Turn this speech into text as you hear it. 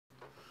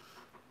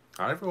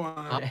Hi everyone.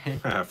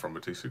 Hi. From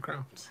Mitosu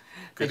Crafts.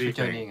 Good Good Thanks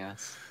for evening. joining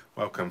us.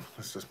 Welcome.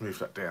 Let's just move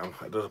that down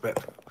a little bit.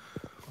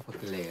 For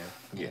the layer.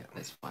 Yeah.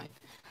 That's fine.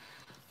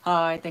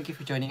 Hi, thank you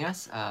for joining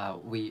us.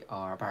 We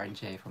are Baron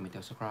J from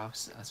Mitosu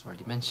Crafts, as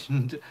already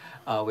mentioned.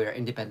 We are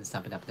independent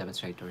Stampin' Up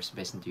demonstrators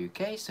based in the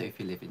UK. So if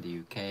you live in the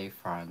UK,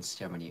 France,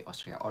 Germany,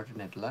 Austria, or the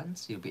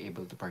Netherlands, you'll be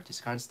able to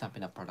purchase current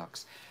Stampin' Up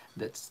products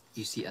that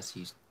you see us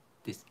use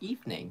this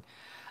evening.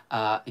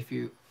 If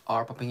you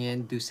are popping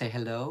in, do say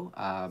hello,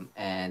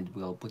 and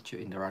we'll put you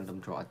in the random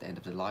draw at the end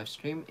of the live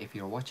stream. If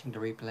you're watching the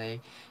replay,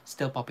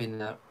 still pop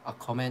in a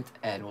comment,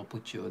 and we'll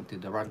put you into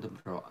the random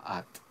draw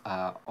at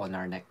on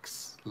our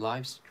next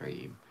live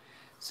stream.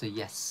 So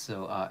yes,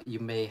 you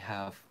may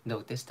have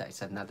noticed that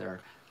it's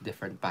another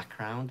different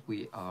background.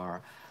 We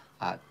are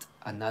at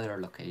another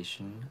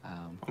location.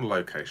 On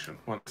location,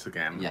 once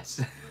again.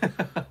 Yes.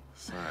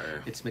 So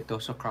it's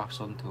Mitosu Crafts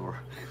on tour.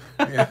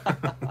 yeah.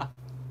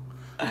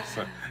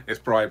 So it's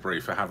bribery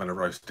for having a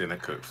roast dinner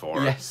cooked for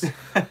us.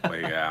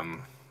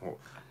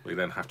 We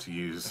then have to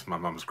use my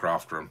mum's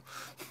craft room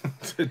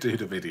to do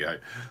the video.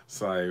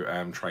 So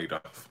trade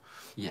off.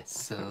 Yes.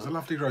 So it was a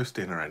lovely roast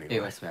dinner anyway.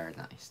 It was very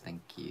nice.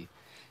 Thank you.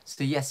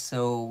 So yes,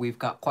 so we've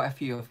got quite a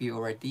few of you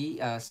already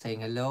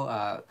saying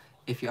hello.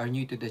 If you are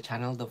new to the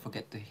channel, don't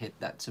forget to hit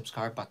that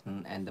subscribe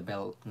button and the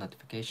bell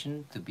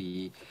notification to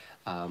be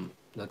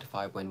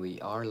notified when we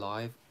are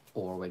live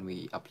or when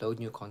we upload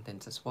new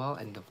contents as well.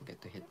 And don't forget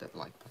to hit that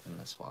like button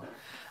as well.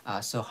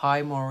 So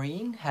hi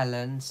Maureen,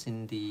 Helen,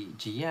 Cindy,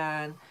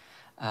 Gian,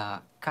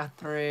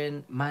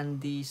 Catherine,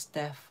 Mandy,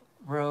 Steph,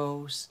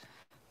 Rose,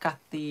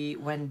 Kathy,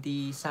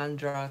 Wendy,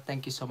 Sandra,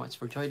 thank you so much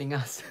for joining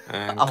us.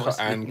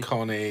 And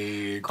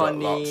Connie, got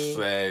lots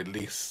there,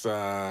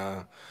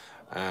 Lisa,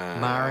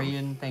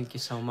 Marion, thank you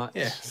so much.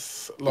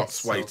 Yes,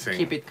 lots waiting. So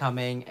keep it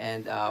coming,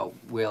 and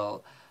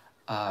we'll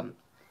as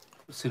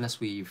soon as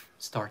we've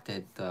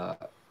started the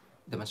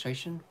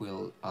demonstration,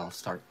 I'll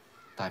start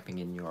typing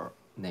in your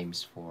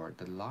names for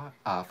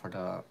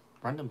the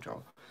random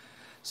draw.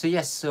 So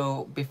yes,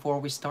 so before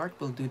we start,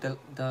 we'll do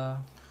the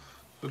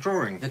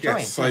drawing.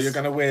 Yes, so you're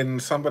going to win.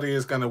 Somebody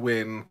is going to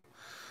win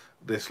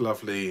this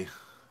lovely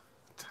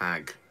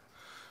tag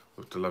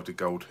with the lovely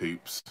gold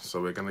hoops.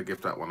 So we're going to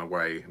give that one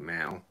away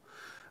now.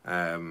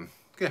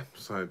 Yeah,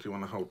 so do you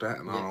want to hold that,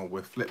 and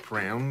we'll flip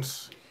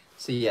rounds.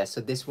 So yeah,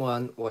 so this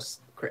one was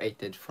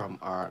created from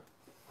our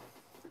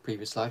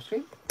previous live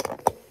stream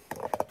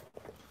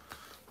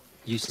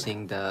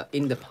using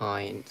the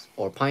pine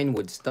or pine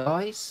wood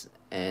dies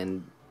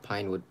and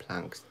pine wood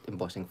planks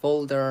embossing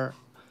folder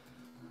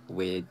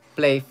with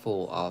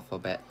playful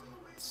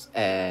alphabets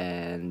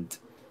and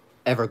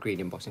evergreen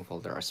embossing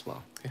folder as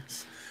well.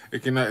 Yes. You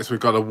can notice we've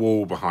got a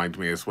wall behind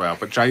me as well,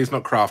 but Jay's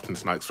not crafting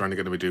tonight because we're only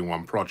going to be doing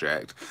one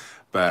project,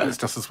 but it's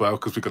just as well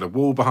because we've got a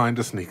wall behind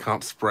us and he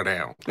can't spread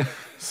out.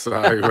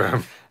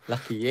 So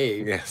lucky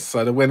you. Yes,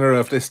 so the winner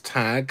of this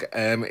tag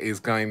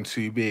is going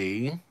to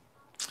be,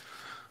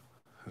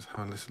 let's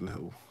have a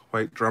little,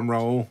 wait, drum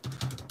roll.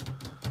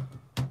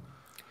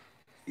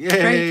 Yay!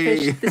 Great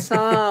Fish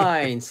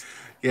Designs.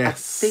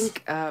 Yes. I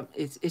think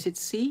is it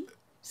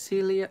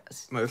Celia?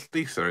 No, it's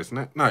Lisa, isn't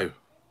it? No.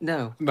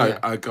 No. Yeah.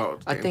 I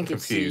think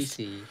confused.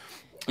 It's CC.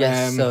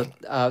 Yes. So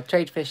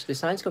Tradefish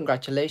Designs,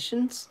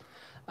 congratulations.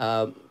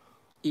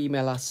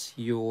 Email us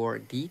your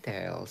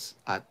details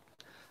at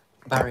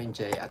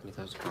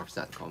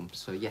baronj@mitoscrafts.com.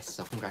 So yes,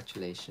 so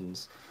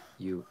congratulations,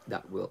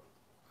 that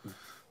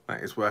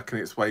is working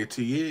its way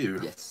to you.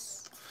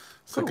 Yes.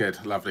 So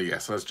good, lovely.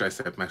 Yes, so as Jay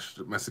said,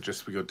 message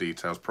us for your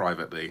details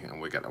privately, and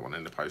we'll get that one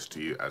in the post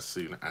to you as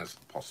soon as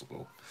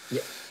possible.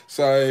 Yeah.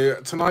 So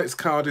tonight's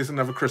card is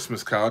another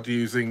Christmas card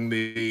using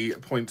the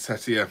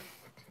Poinsettia.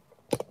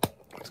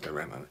 Let's go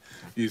around that.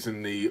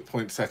 Using the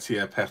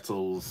Poinsettia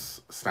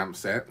Petals stamp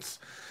sets.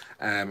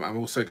 I'm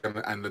also going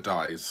to and the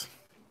dies.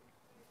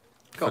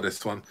 For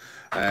this one,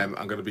 I'm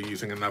going to be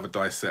using another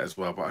die set as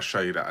well, but I'll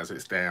show you that as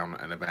it's down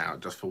and about,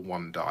 just for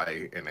one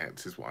die in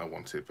it is what I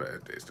wanted,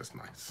 but it's just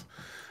nice.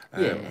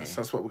 So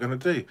that's what we're going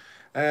to do.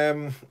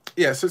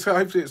 Yeah, so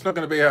hopefully it's not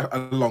going to be a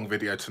long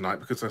video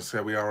tonight because, as I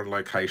said, we are on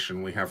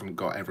location. We haven't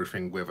got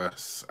everything with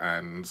us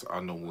and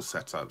our normal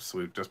setup,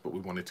 so but we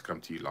wanted to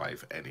come to you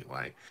live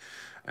anyway,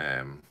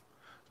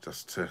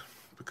 because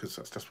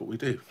that's just what we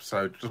do.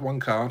 So just one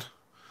card.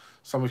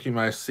 Some of you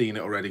may have seen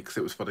it already because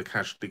it was for the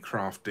Casually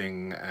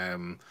Crafting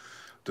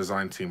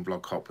design team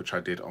blog hop, which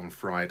I did on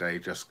Friday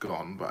just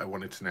gone, but I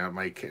wanted to now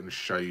make it and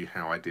show you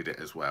how I did it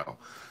as well.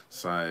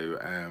 So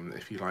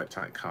if you liked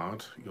that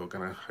card, you're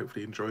going to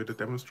hopefully enjoy the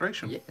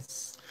demonstration.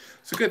 Yes.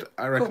 So good.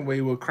 I reckon we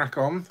will crack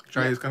on.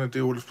 Jay is going to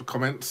do all of the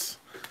comments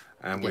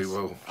and we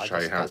will show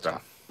you how it's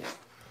done. Yeah.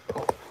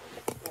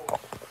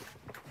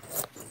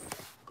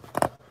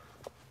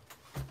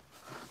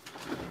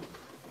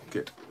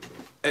 Good.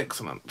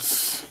 Excellent.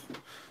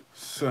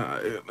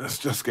 So let's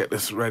just get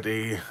this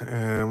ready.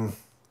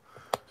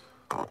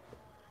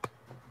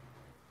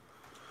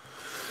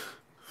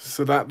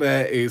 So that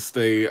there is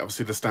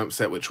obviously the stamp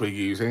set which we're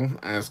using,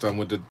 as done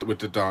with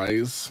the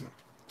dies.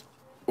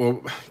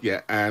 Well,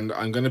 yeah, and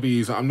I'm going to be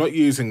using, I'm not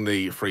using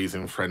the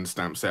Freezing Friends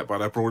stamp set,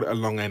 but I brought it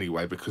along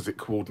anyway because it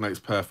coordinates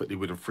perfectly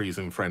with the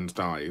Freezing Friends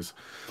dies.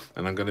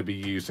 And I'm going to be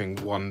using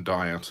one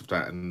die out of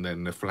that, and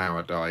then the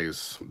flower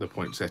dies, the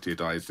poinsettia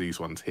dies, these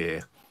ones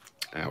here,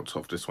 out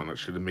of this one.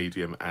 Actually, the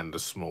medium and the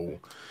small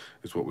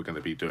is what we're going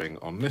to be doing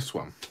on this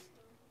one.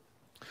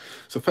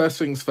 So first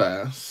things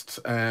first,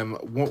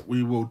 what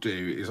we will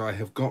do is I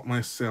have got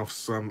myself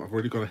some, I've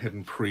already gone ahead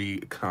and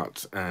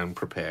pre-cut and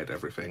prepared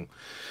everything.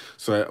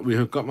 So we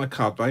have got my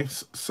card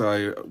base,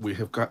 so we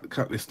have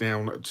cut this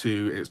down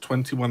to, it's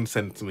 21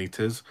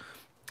 centimetres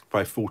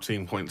by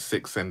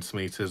 14.6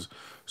 centimetres,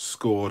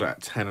 scored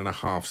at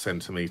 10.5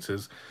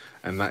 centimetres,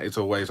 and that is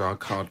always our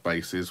card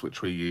bases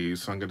which we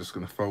use. So I'm just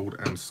going to fold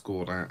and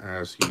score that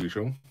as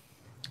usual.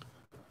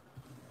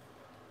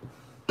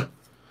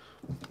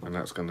 And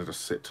that's going to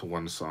just sit to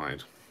one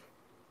side.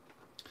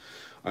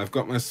 I've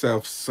got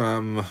myself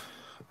some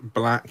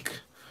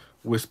black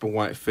Whisper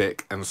White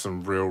Thick and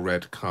some Real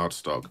Red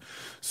cardstock.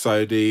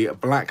 So the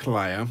black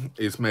layer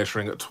is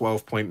measuring at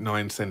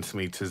 12.9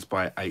 centimetres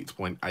by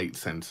 8.8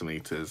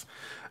 centimetres.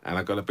 And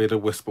I've got a bit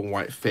of Whisper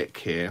White Thick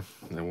here.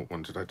 Now, what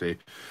one did I do?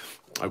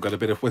 I've got a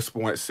bit of Whisper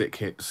White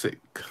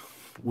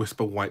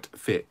Whisper White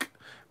Thick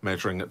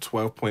measuring at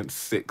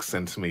 12.6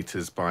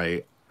 centimetres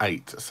by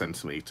 8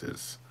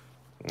 centimetres.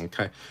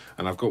 Okay,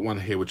 and I've got one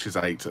here which is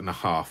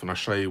 8.5, and I'll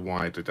show you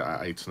why I did it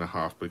at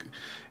 8.5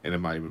 in a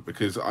moment,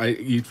 because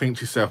you'd think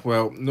to yourself,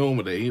 well,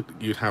 normally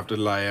you'd have the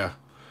layer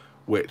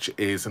which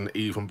is an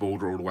even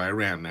border all the way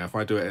around. Now if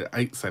I do it at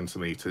 8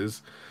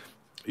 centimetres,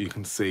 you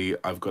can see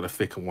I've got a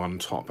thicker one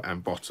top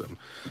and bottom,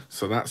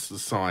 so that's the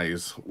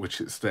size which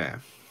it's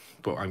there.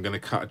 But I'm going to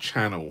cut a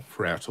channel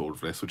throughout all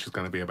of this, which is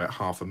going to be about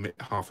half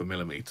a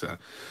millimetre,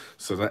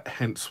 so that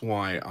hence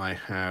why I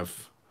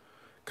have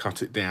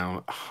cut it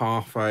down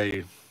half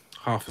a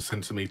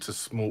centimetre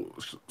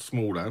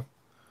smaller,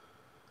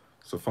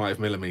 so 5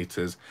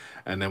 millimeters,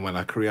 and then when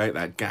I create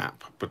that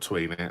gap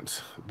between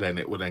it, then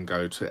it will then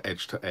go to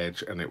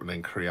edge, and it will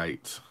then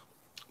create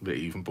the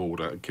even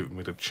border, giving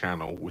me the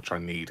channel which I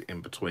need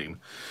in between.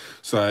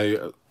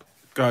 So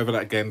go over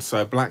that again.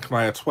 So black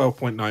layer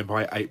 12.9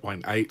 by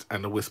 8.8,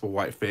 and the Whisper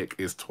White Thick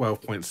is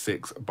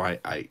 12.6 by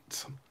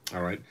 8.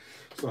 All right,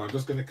 so I'm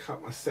just going to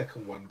cut my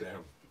second one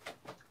down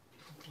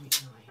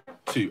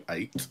to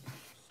 8.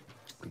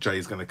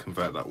 Jay's going to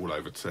convert that all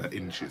over to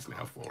inches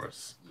now for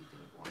us.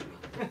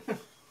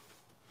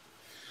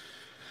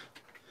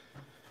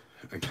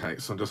 Okay,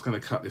 so I'm just going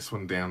to cut this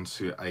one down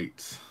to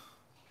 8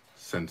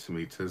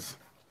 centimetres.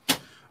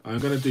 I'm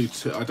going to do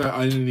 2.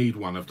 I only need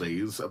one of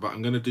these, but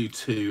I'm going to do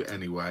 2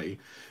 anyway,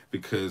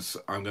 because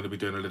I'm going to be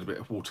doing a little bit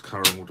of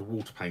watercolouring with the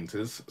water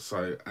painters.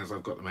 So as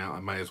I've got them out, I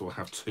may as well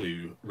have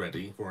 2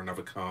 ready for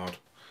another card,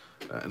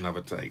 another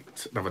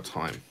date, another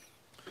time.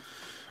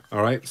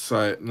 All right,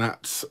 so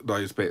that's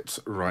those bits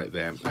right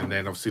there, and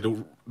then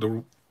obviously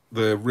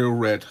the Real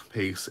Red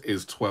piece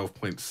is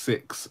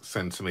 12.6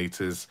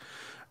 centimeters,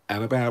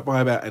 and by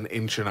about 1.5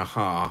 inches.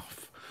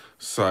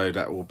 So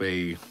that will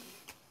be.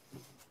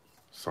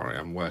 Sorry,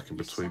 I'm working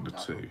between the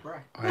two.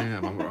 I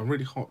am. I'm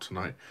really hot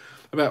tonight.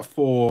 About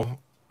 4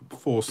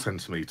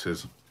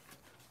 centimeters.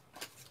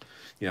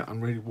 Yeah, I'm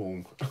really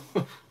warm.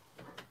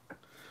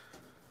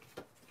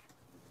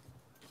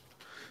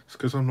 It's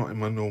because I'm not in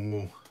my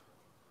normal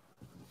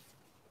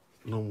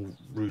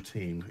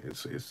routine. It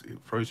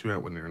throws you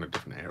out when you're in a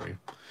different area.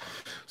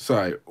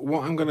 So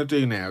what I'm going to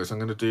do now is I'm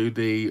going to do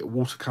the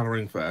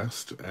watercolouring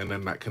first, and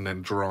then that can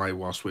then dry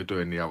whilst we're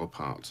doing the other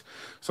part.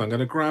 So I'm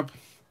going to grab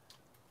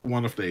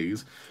one of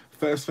these.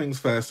 First things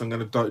first, I'm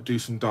going to do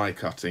some die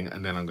cutting,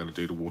 and then I'm going to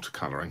do the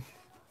watercolouring.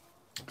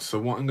 So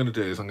what I'm going to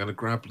do is I'm going to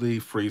grab the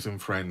Freezing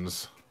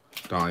Friends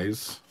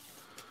dies,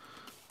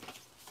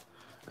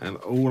 and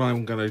all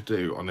I'm going to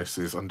do on this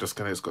is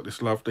it's got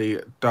this lovely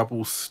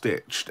double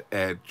stitched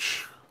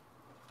edge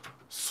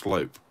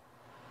slope.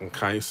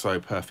 Okay, so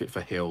perfect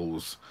for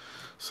hills.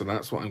 So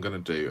that's what I'm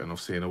going to do, and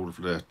obviously all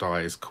of the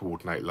dies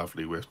coordinate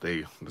lovely with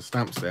the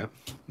stamp set.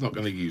 Not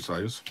going to use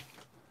those,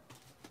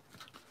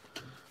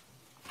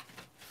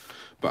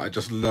 but I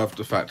just love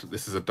the fact that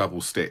this is a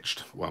double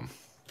stitched one.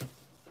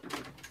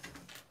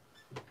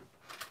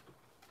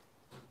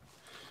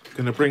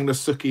 Going to bring the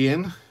Suki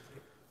in.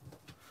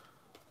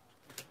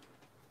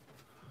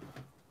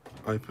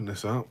 Open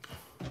this up.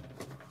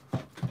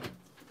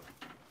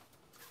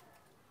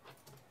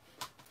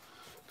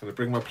 Going to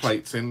bring my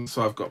plates in.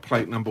 So I've got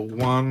plate number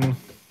 1,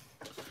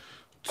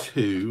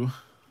 2,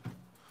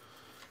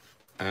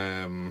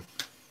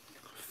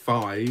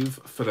 5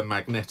 for the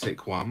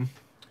magnetic one,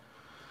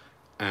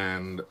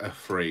 and a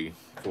 3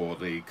 for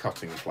the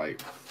cutting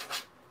plate.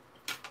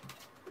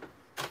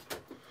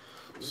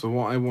 So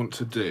what I want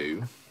to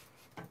do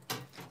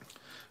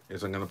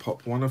is I'm going to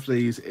pop one of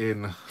these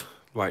in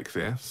like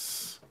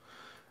this,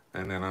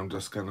 and then I'm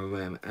just going to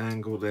then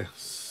angle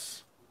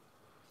this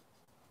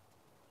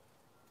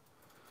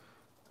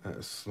at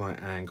a slight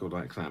angle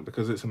like that.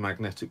 Because it's a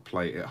magnetic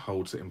plate, it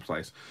holds it in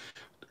place.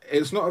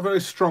 It's not a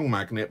very strong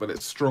magnet, but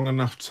it's strong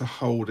enough to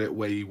hold it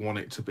where you want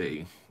it to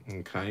be.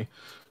 Okay,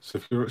 so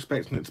if you're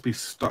expecting it to be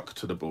stuck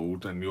to the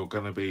board, then you're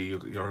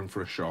in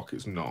for a shock.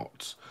 It's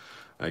not.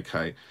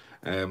 Okay,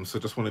 so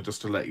just wanted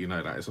to let you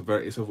know that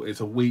it's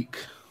a weak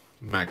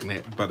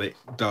magnet, but it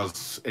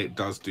does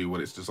do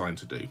what it's designed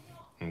to do.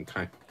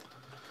 Okay,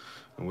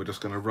 and we're just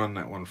going to run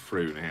that one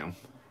through now.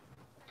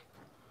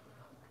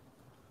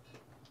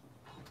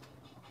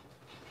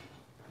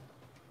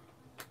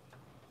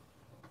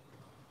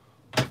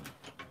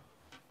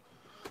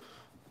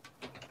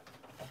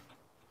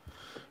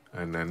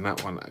 And then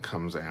that one that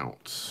comes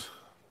out,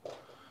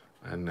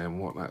 and then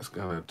what that's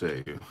going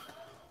to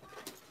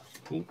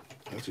do,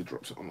 as he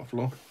drops it on the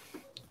floor,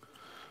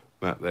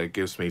 that there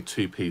gives me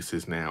 2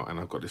 pieces now, and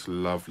I've got this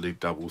lovely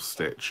double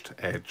stitched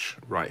edge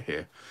right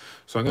here.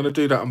 So I'm going to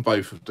do that on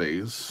both of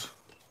these.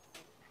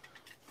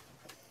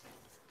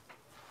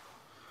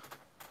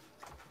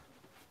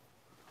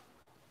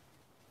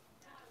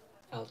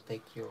 I'll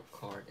take your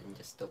card and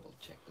just double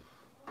check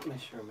the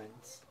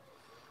measurements.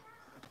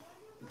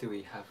 Do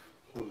we have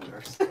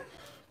rulers?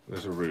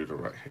 There's a ruler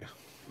right here.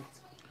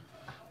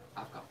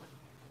 I've got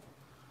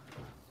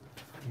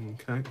one.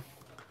 Okay.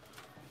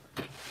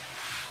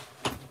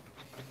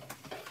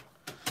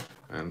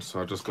 And so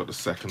I just got the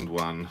second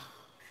one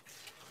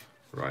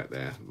right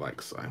there,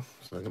 like so.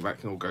 So that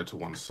can all go to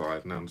one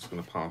side. Now I'm just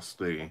going to pass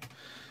the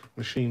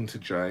machine to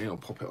Jay. I'll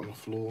pop it on the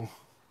floor.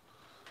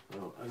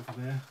 Oh,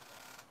 over there.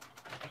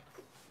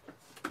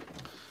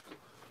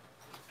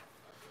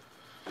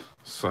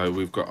 So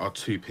we've got our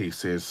 2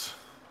 pieces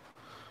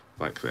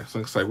like this.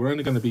 Like I say, we're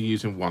only going to be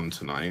using one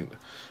tonight,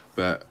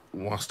 but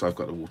whilst I've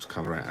got the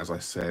watercolour out, as I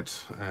said,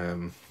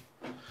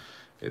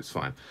 it's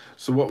fine.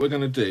 So what we're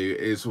going to do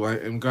is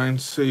I'm going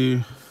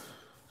to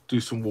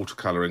do some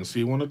watercolouring. So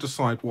you want to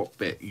decide what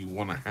bit you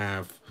want to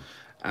have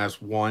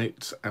as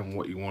white and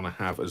what you want to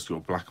have as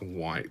your black and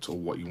white, or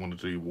what you want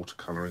to do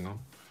watercolouring on.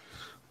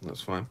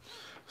 That's fine.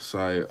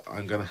 So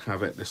I'm going to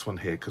have this one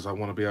here, because I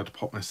want to be able to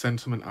pop my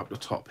sentiment up the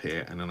top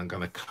here, and then I'm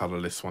going to colour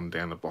this one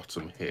down the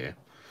bottom here.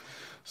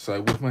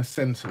 So with my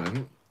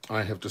sentiment,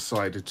 I have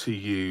decided to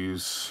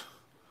use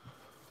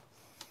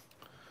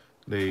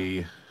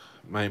the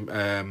May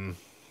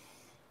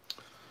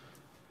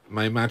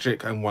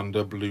Magic and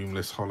Wonder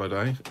Bloomless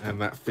Holiday,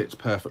 and that fits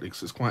perfectly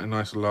because it's quite a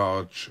nice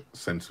large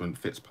sentiment,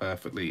 fits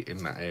perfectly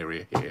in that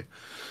area here.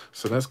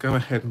 So let's go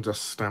ahead and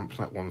just stamp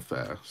that one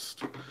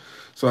first.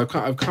 So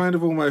I've kind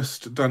of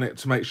almost done it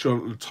to make sure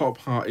that the top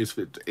part is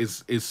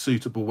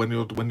suitable when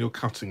you're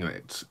cutting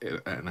it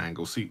at an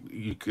angle. So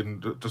you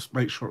can just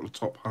make sure that the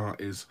top part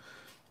is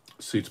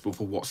suitable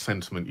for what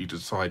sentiment you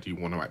decide you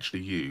want to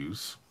actually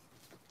use.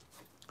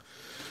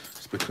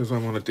 It's because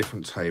I'm on a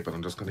different table,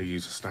 I'm just going to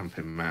use a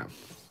stamping mat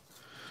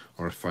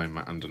or a foam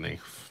mat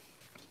underneath.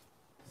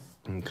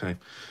 Okay,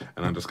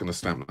 and I'm just going to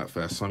stamp that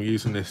first. So I'm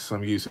using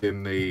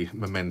the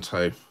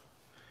Memento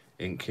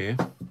ink here.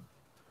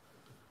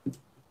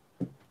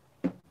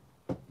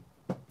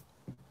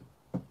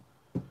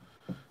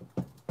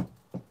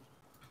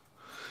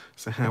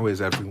 So how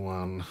is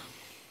everyone?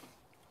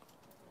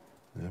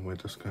 And we're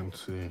just going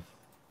to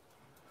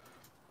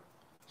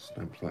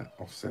stamp that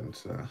off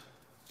centre,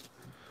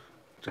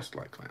 just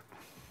like that.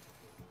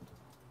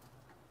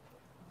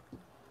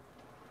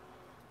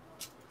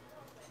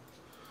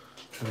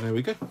 And there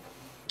we go.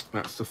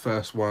 That's the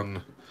first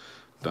one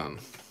done.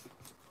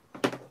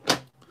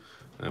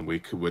 And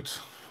we would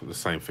the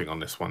same thing on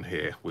this one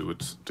here. We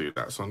would do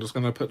that. So I'm just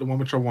going to put the one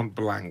which I want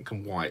blank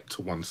and white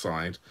to one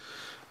side,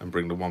 and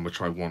bring the one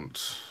which I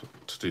want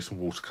to do some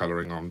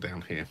watercolouring on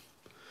down here.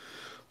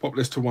 Pop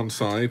this to one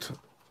side,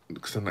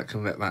 because then that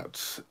can let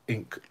that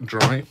ink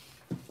dry.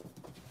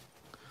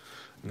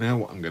 Now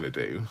what I'm going to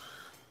do,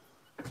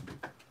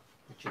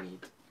 What you need?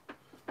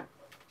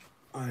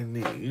 I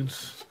need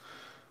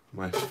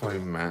my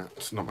foam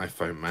mat, not my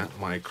foam mat,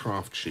 my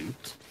craft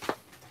sheet.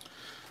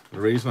 The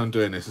reason I'm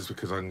doing this is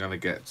because I'm going to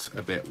get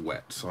a bit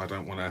wet, so I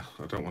don't want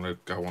to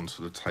go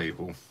onto the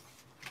table.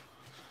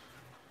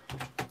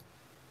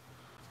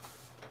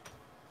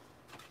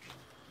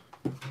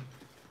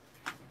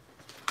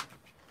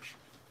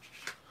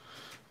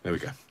 There we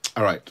go.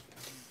 All right.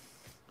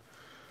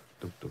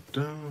 Dum, dum,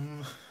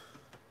 dum.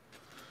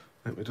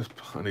 Let me just.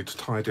 I need to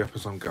tidy up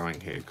as I'm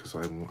going here, because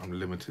I'm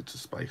limited to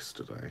space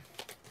today.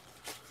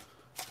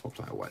 Pop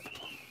that away.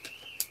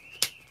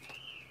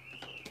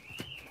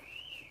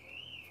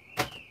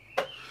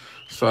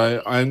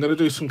 So I'm going to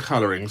do some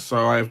colouring.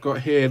 So I've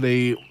got here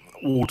the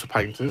water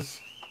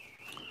painters.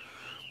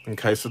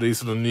 Okay, so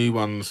these are the new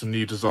ones, the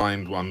new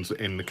designed ones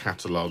in the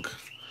catalogue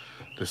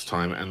this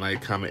time, and they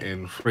come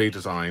in 3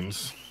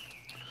 designs,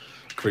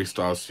 3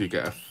 styles. So you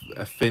get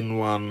a thin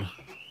one,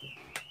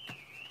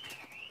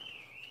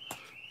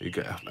 you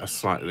get a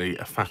slightly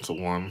fatter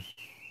one,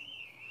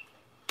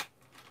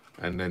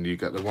 and then you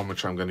get the one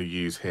which I'm going to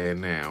use here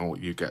now.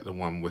 You get the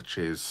one which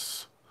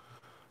is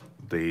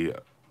a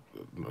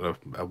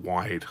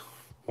wide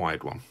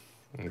one.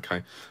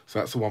 Okay, so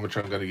that's the one which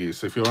I'm going to use.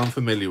 So if you're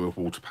unfamiliar with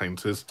water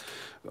painters,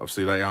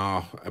 obviously they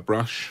are a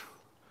brush,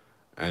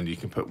 and you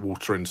can put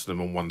water into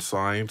them on one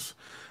side,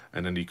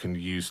 and then you can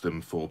use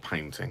them for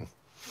painting.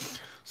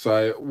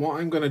 So what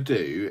I'm going to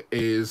do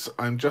is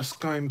I'm just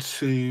going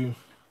to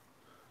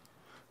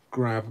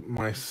grab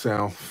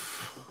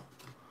myself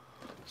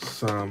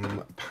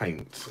some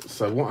paint.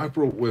 So what I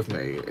brought with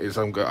me is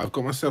I've got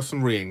myself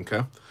some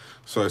re-inker,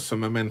 so some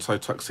Memento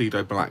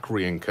Tuxedo Black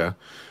re-inker,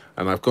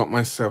 and I've got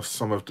myself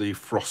some of the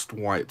Frost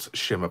White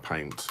shimmer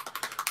paint.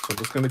 So I'm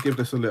just going to give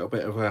this a little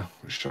bit of a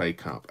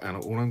shake up, and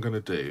all I'm going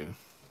to do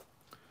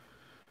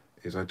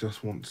is I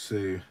just want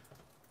to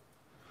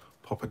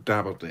pop a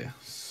dab of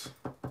this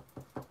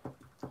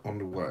on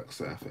the work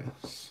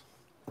surface.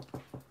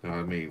 You know what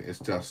I mean? It's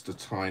just the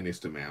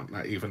tiniest amount.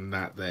 Now, even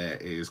that there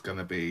is going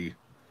to be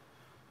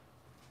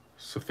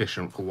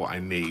sufficient for what I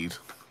need.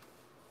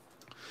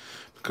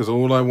 Because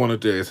all I want to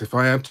do is, if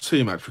I add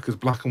too much, because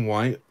black and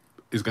white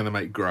is going to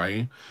make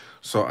grey,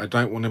 so I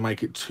don't want to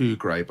make it too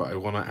grey, but I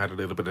want to add a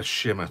little bit of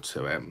shimmer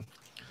to it.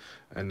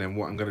 And then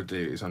what I'm going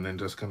to do is I'm then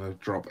just going to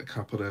drop a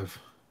couple of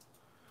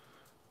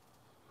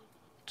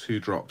 2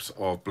 drops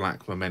of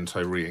black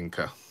Memento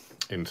re-inker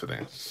into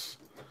this.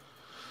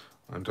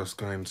 I'm just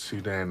going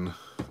to then,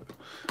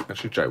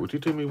 actually Joe, would you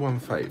do me one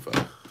favour?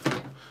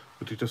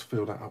 Would you just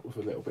fill that up with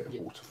a little bit of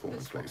water for me,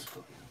 please?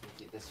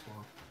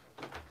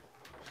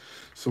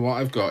 So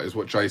what I've got is,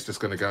 what Jay's just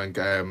going to go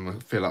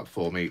and fill up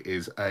for me,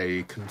 is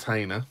a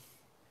container,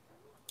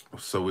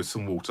 so with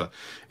some water.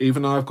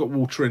 Even though I've got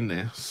water in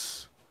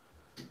this,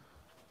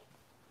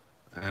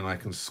 and I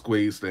can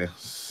squeeze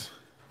this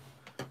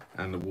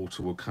and the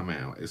water will come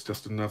out, it's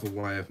just another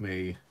way of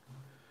me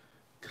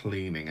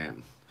cleaning it.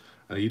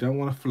 You don't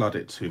want to flood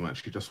it too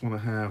much, you just want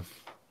to have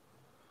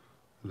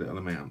a little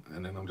amount.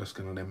 And then I'm just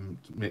going to then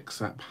mix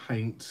that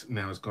paint,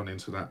 now it's gone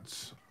into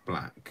that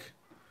black.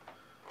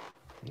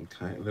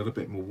 Okay, a little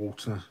bit more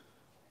water.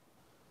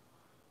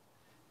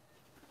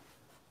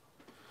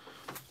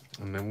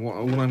 And then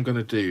all I'm going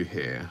to do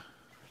here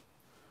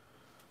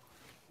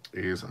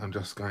is I'm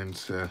just going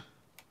to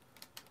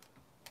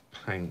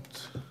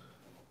paint.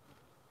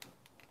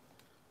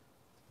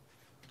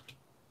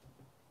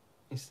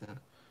 Is that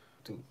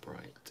too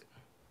bright?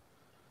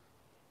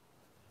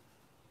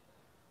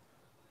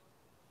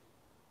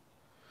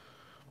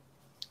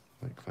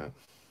 Like that.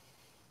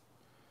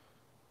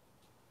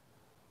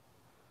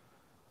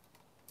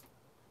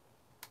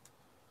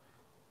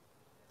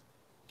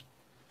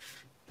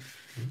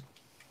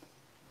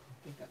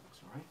 I think that looks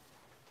alright.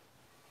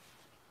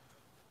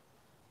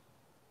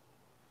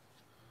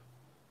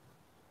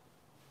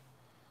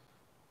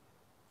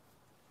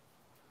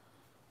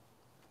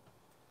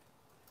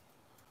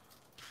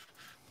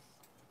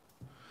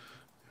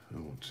 I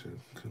want to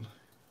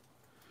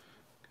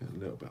get a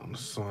little bit on the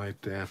side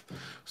there.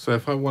 So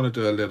if I want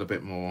to do a little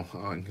bit more,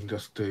 I can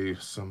just do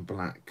some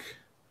black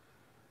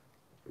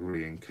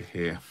re-inker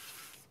here.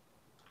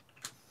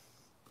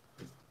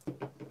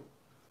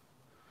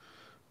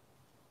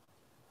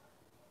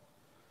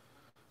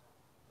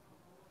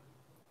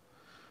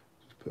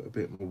 Put a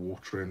bit more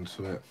water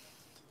into it,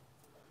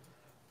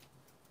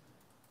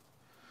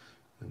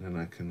 and then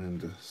I can then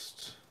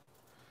just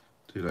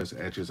do those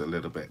edges a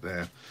little bit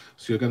there.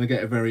 So you're going to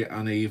get a very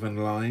uneven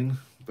line,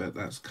 but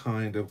that's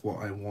kind of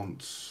what I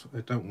want.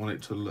 I don't want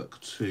it to look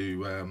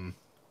too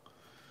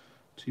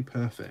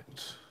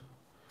perfect.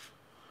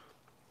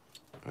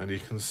 And you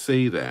can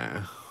see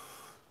there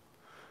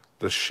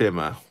the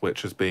shimmer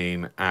which has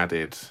been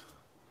added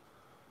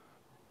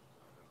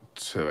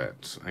to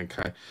it.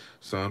 Okay,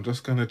 so I'm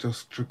just going to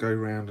go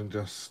around and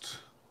just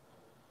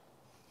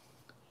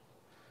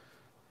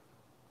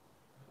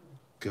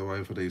go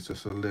over these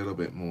just a little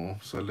bit more,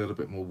 so a little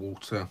bit more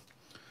water,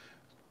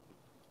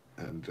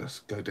 and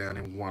just go down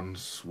in one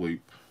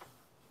swoop.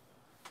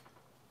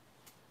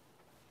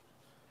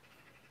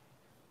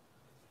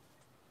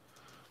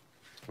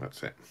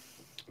 That's it.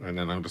 And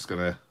then I'm just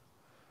going to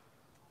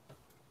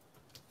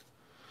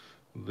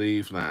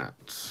leave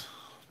that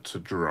to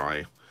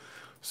dry.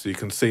 So you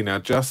can see now,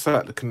 just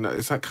that,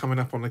 is that coming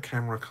up on the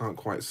camera? I can't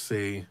quite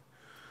see.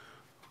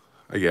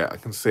 Oh, yeah, I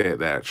can see it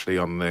there actually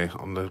on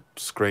the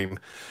screen.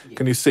 Yeah.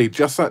 Can you see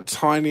just that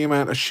tiny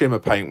amount of shimmer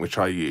paint which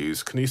I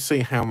use? Can you see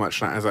how much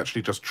that has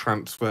actually just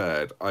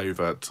transferred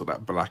over to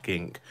that black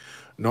ink?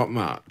 Not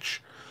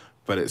much,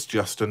 but it's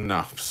just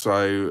enough.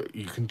 So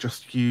you can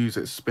just use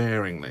it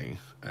sparingly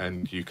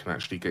and you can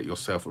actually get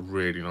yourself a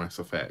really nice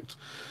effect.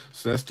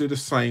 So let's do the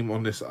same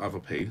on this other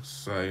piece.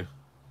 So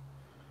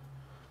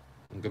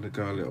I'm going to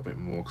go a little bit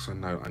more because I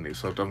know I need.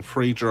 So I've done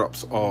 3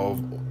 drops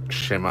of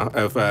shimmer,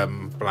 of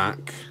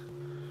black.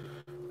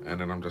 And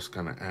then I'm just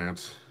going to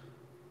add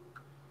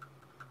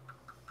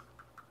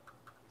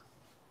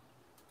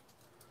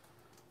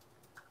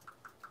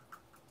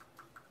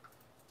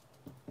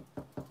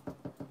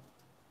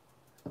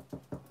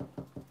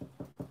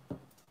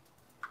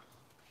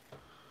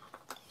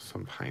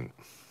some paint.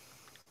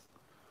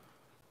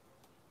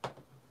 A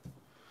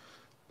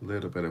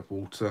little bit of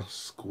water,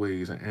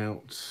 squeeze it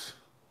out.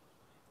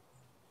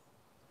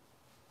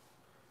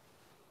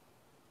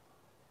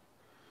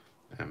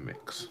 And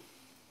mix.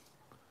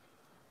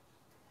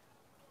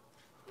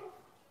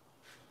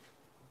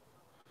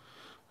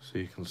 So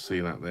you can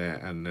see that there,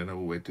 and then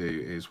all we do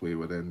is we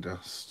will then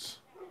just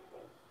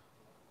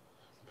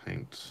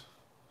paint.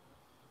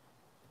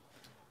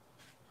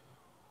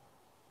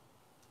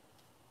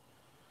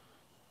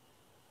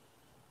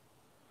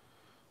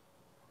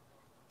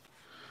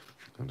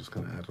 I'm just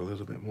going to add a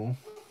little bit more.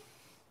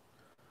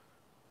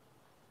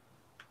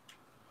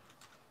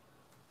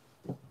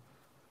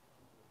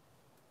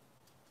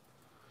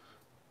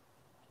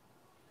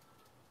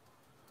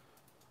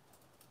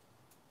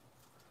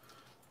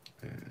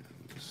 And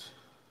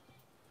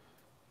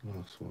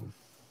last one.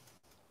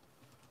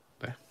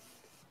 There.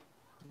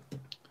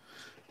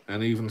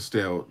 And even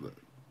still,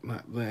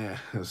 that there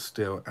has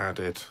still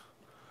added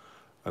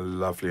a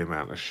lovely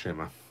amount of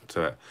shimmer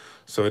to it.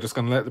 So we're just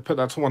going to put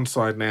that to one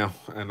side now,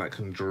 and that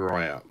can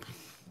dry up.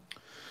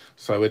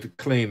 So with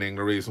cleaning,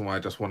 the reason why I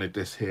just wanted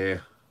this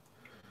here,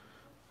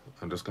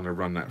 I'm just going to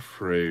run that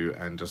through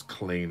and just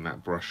clean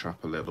that brush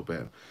up a little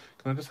bit.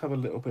 Can I just have a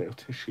little bit of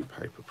tissue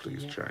paper,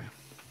 please, Jay?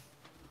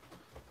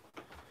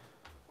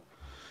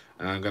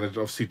 And I'm going to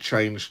obviously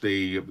change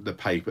the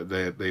paper,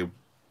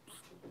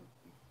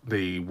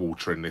 the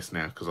water in this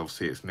now, because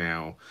obviously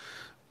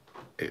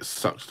it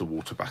sucks the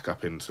water back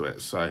up into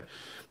it. So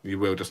you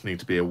will just need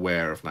to be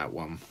aware of that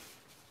one.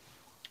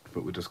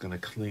 But we're just going to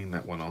clean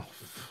that one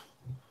off.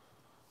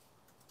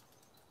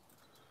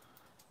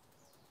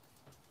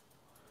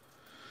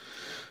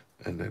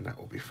 And then that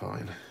will be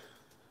fine.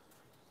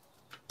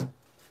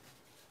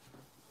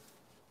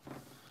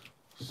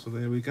 So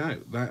there we go.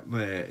 That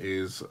there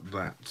is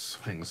that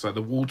thing. So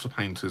the water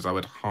painters, I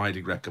would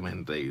highly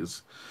recommend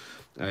these.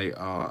 They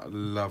are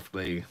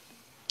lovely.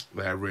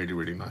 They're really,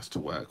 really nice to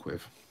work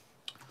with.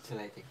 Till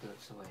I take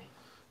those away.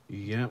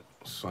 Yep.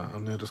 So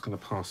I'm now just going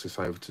to pass this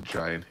over to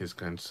Jay, and he's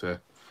going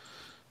to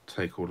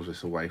take all of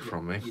this away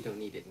from me. You don't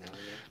need it now, yeah?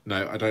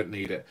 No, I don't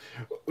need it.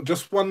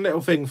 Just one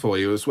little thing for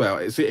you as well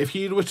is if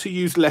you were to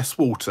use less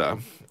water,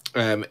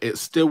 it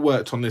still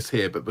worked on this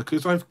here, but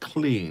because I've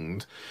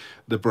cleaned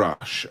the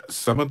brush,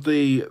 some of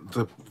the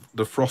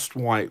frost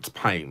white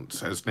paint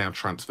has now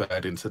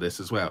transferred into this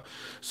as well.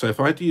 So if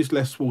I'd used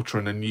less water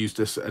and then used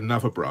this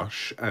another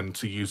brush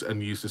and use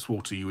this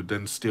water, you would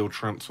then still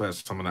transfer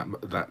some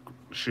of that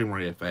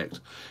shimmery effect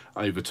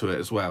over to it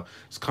as well.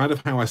 It's kind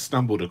of how I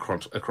stumbled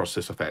across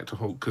this effect,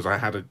 because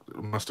I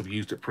must have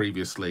used it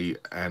previously,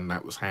 and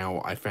that was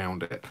how I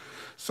found it.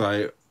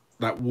 So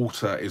that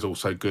water is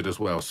also good as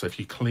well. So if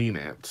you clean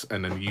it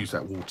and then use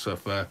that water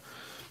for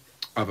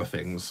other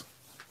things,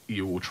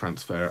 you will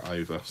transfer it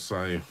over.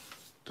 So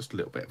just a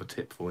little bit of a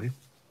tip for you.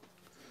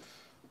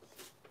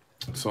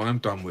 So I'm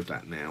done with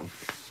that now.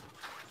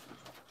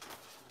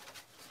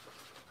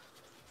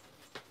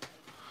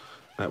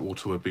 That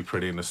water would be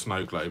pretty in a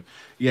snow globe.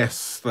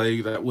 Yes,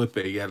 that would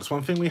be. Yeah, that's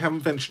one thing we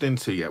haven't ventured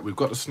into yet. We've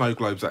got the snow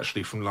globes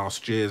actually from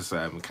last year's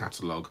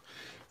catalogue,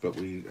 but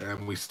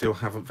we still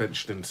haven't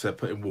ventured into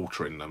putting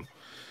water in them.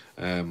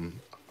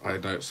 I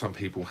know some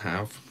people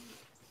have.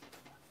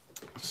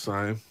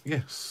 So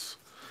yes,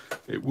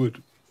 it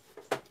would.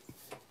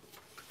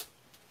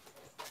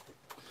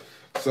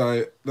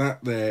 So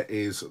that there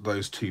is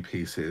those two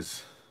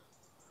pieces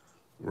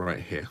right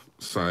here.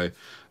 So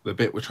the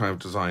bit which I've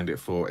designed it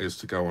for is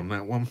to go on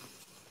that one,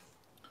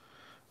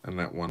 and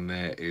that one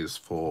there is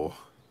for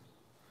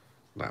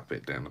that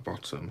bit down the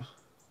bottom,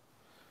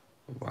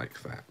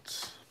 like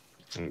that.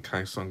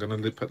 Okay, so I'm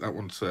going to put that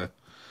one to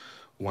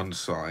one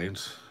side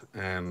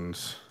and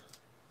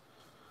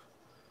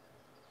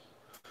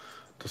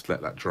just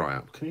let that dry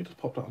up. Can you just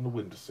pop that on the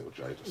windowsill,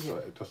 Jay, just so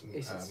it doesn't,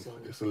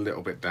 it's a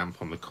little bit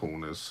damp on the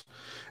corners,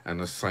 and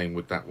the same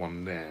with that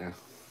one there.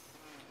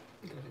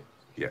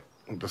 Yeah,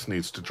 it just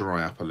needs to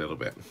dry up a little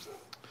bit.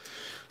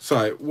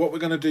 So what we're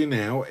going to do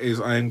now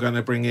is I am going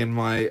to bring in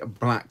my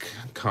black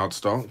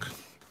cardstock.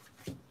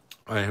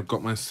 I have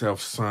got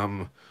myself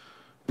some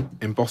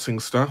embossing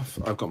stuff.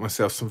 I've got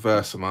myself some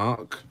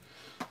Versamark.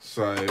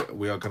 So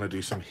we are going to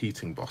do some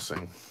heat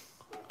embossing.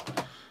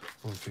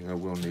 One thing I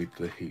will need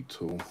the heat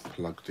tool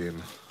plugged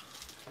in.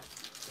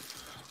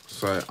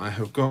 So I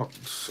have got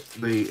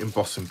the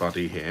embossing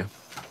buddy here,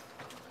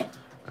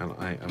 and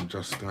I am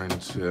just going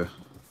to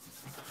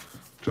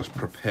just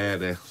prepare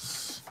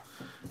this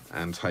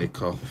and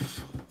take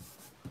off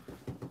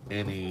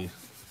any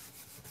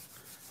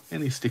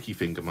sticky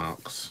finger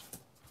marks.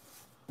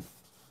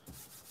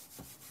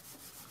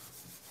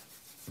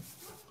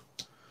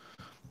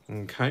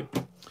 Okay.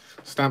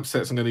 Stamp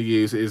sets I'm going to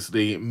use is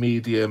the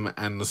medium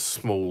and the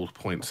small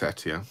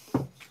poinsettia.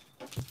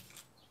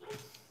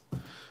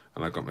 And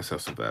I've got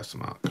myself some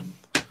Versamark.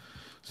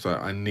 So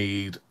I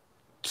need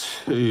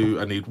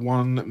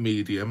one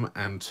medium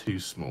and two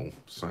small.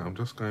 So I'm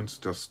just going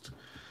to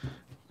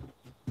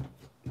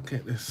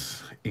get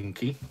this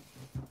inky.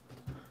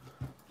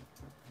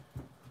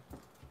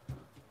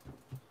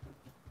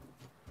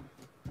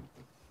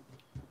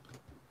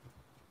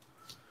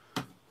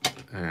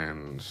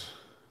 And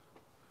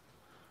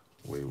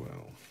we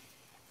will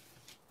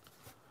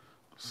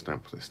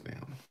stamp this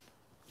down.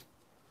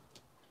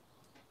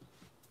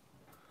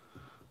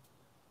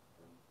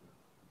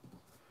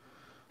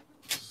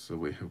 So So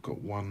we have got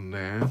one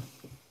there,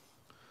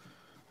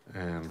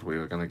 and we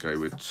are going to go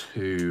with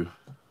two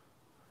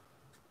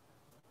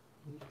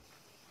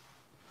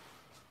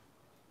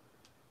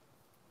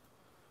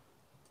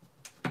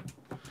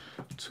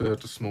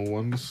of the small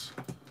ones.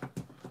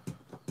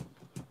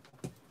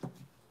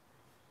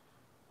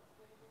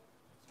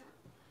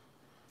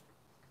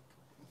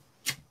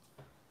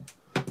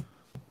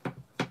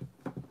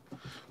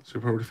 So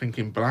you're probably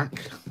thinking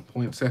black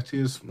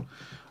poinsettias.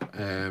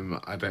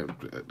 I don't.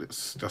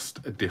 It's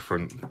just a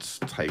different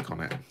take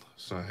on it.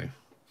 So,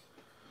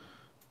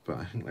 but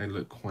I think they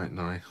look quite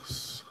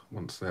nice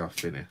once they are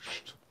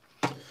finished.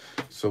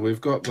 So we've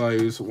got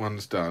those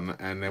ones done,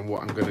 and then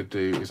what I'm going to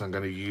do is I'm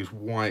going to use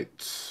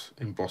white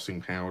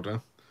embossing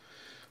powder.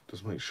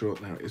 Just make sure,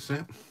 there it is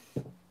there.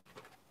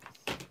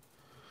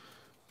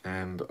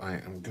 And I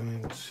am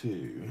going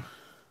to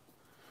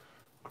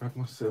grab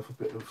myself a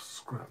bit of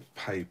scrap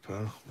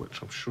paper,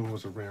 which I'm sure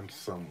was around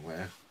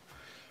somewhere.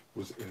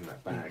 Was in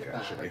that bag,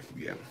 actually.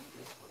 Yeah.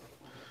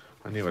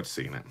 I knew I'd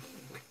seen it.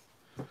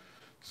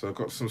 So I've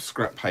got some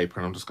scrap paper,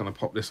 and I'm just going to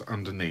pop this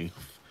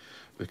underneath,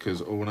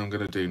 because all I'm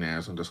going to do now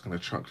is I'm just going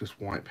to chuck this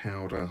white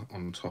powder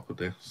on top of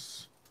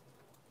this.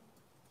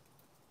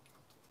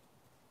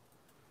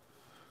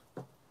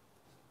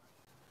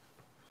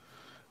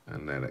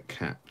 And let it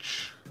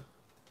catch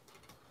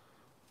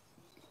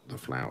the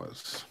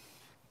flowers.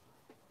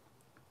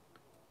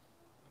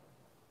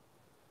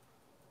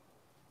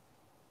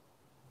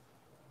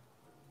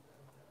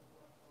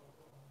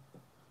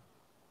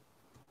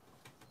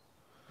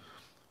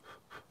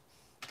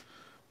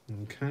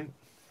 Okay.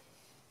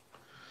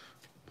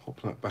 Pop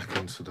that back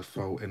into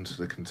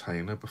the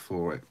container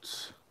before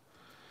it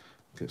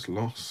gets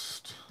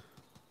lost.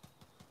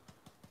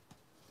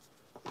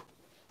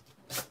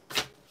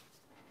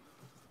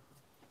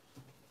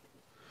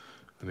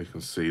 And you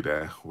can see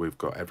there, we've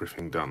got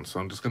everything done.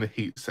 So I'm just going to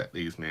heat set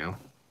these now.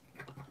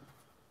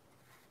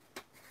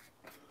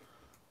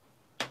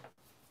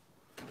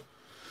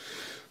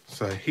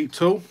 So heat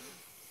tool.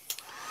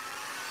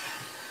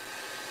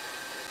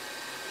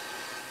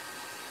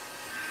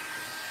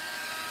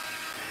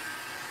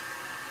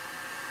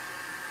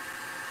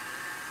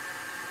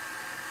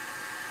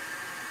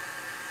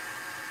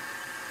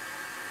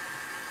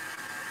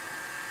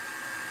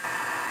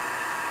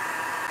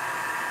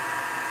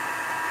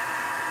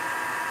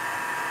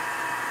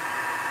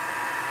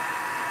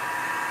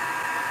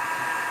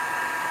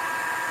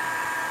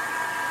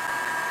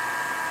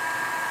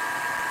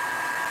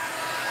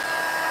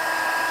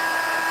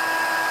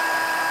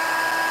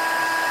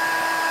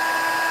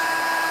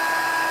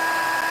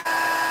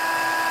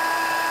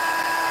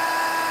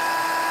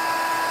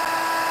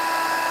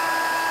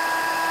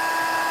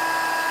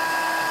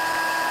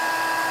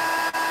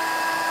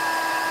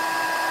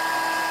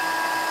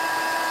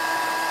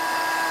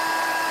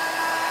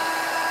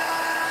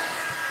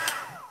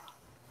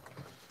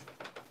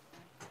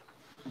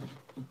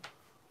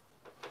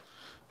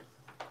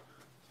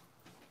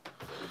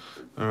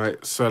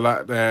 Alright, so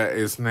that there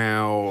is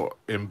now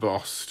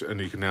embossed, and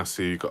you can now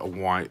see you've got a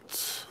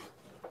white,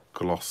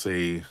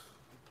 glossy.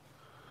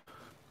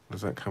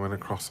 Is that coming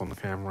across on the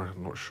camera?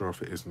 I'm not sure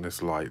if it is in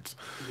this light,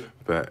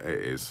 but it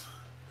is.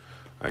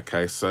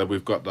 Okay, so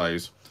we've got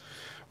those.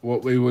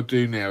 What we will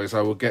do now is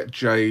I will get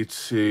Jay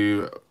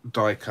to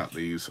die cut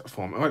these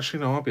for me. Oh,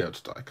 actually, no, I'll be able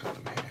to die cut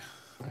them here,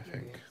 I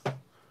think.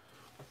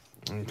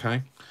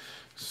 Okay,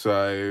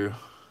 so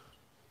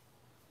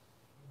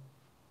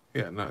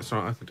yeah, no, it's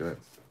all right, I can do it,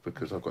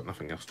 because I've got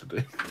nothing else to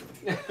do.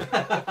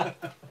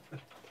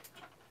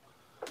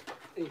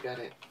 You got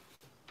it.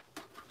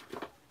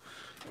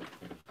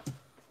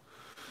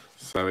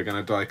 So we're going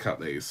to die cut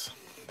these.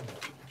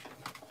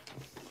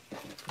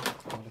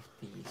 All of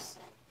these.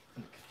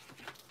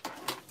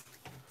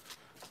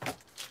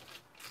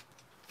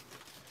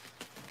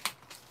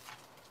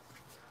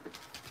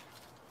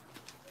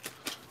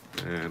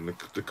 And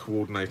the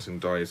coordinating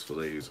dies for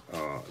these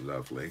are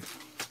lovely.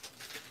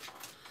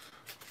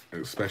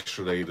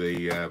 Especially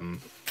the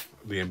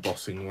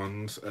embossing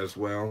ones as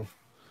well.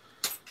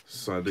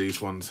 So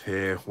these ones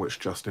here, which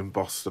just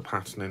emboss the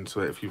pattern into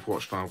it. If you've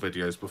watched our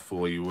videos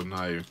before, you will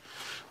know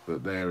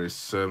that there is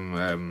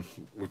some,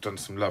 we've done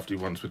some lovely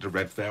ones with the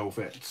red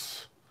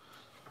velvet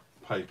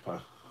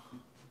paper.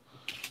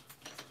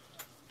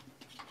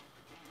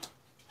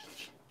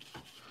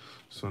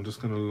 So I'm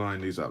just going to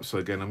line these up. So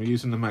again, I'm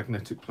using the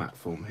magnetic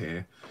platform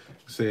here.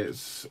 See,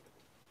 it's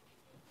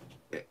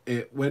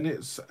when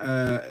it's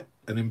an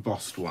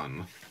embossed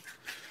one,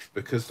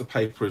 because the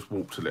paper is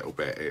warped a little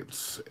bit,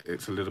 it's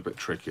a little bit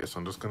trickier. So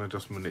I'm just going to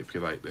just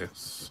manipulate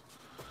this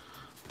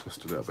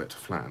just a little bit to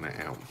flatten it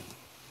out.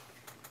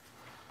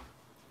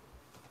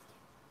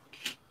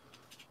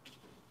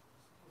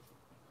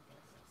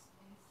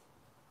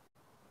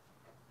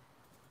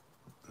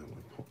 And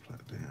we pop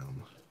that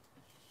down.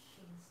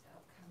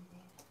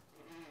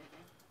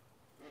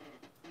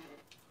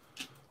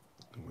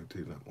 And we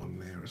do that one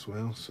there as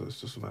well. So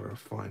it's just a matter of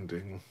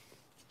finding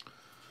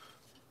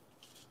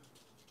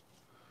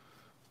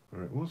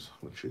where it was,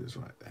 which is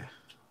right there.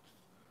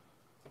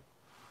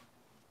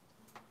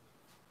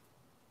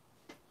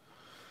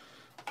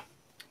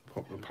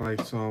 Pop the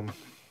plate on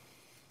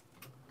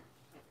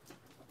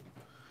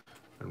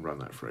and run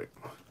that through.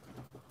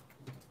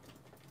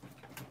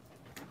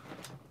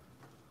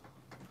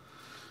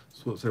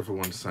 So what's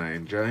everyone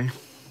saying, Jay?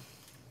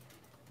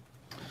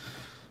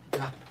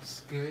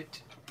 That's good.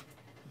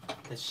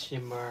 The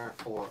shimmer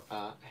or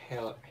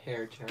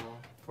hair gel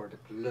for the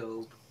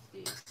globe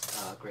is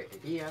a great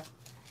idea.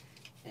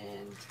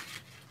 And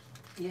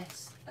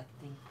yes, I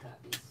think that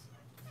is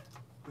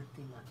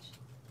pretty much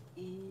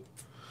it.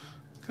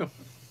 Cool.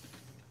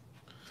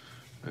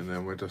 And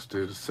then we'll just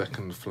do the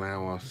second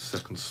flower,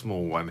 second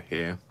small one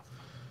here.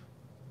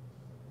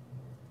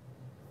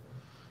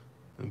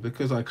 And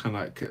because I kind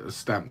of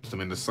stamped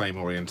them in the same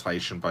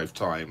orientation both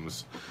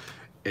times,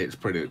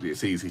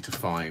 it's easy to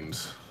find.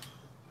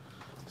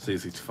 It's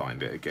easy to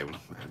find it again,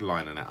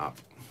 lining it up.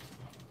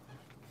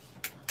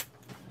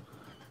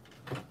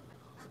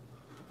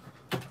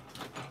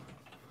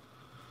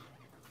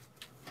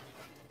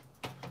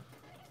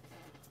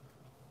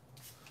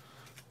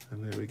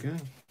 And there we go.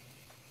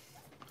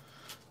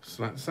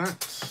 So that's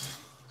that.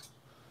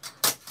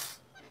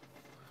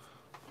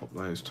 Pop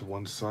those to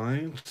one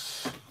side.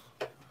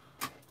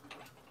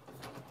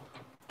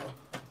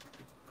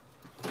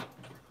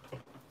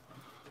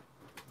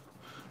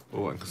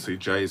 Oh, I can see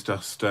Jay's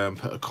just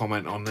put a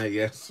comment on there.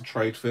 Yes, the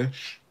trade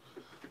fish.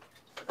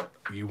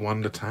 You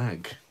won the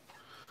tag.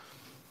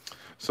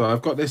 So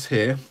I've got this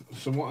here.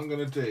 So what I'm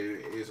going to do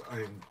is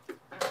I'm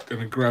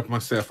going to grab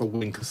myself a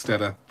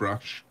Winkostella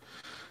brush,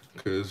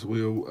 because a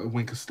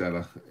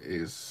Winkostella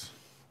is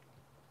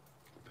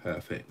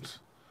perfect.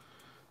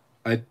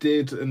 I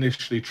did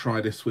initially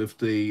try this with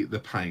the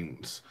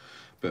paints,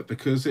 but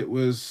because it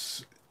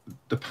was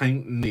the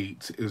paint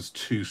neat is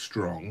too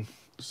strong,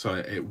 so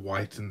it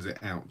whitens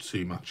it out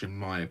too much, in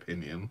my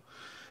opinion.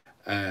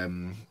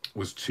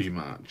 Was too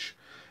much.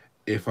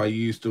 If I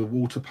used a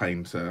water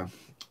painter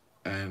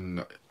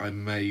and I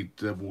made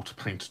the water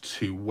painter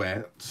too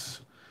wet,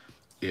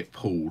 it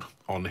pulled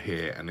on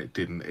here and it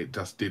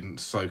just didn't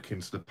soak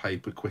into the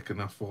paper quick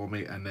enough for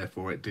me, and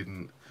therefore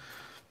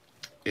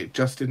it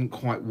just didn't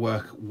quite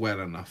work well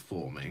enough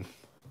for me.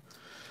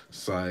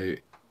 So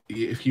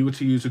if you were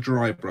to use a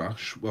dry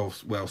brush, well,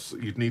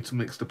 you'd need to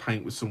mix the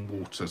paint with some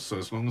water. So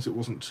as long as it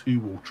wasn't too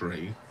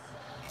watery,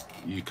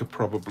 you could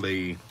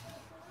probably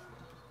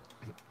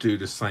do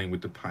the same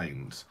with the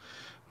paint.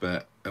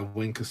 But a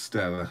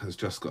Winkostella has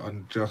just got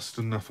just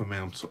enough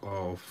amount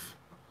of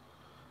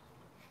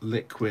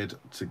liquid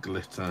to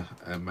glitter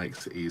and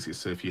makes it easier.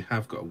 So if you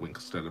have got a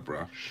Winkostella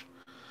brush,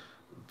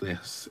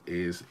 this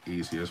is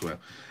easy as well,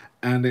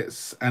 and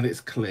it's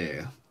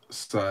clear.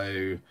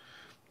 So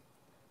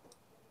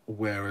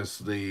whereas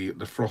the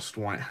frost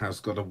white has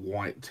got a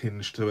white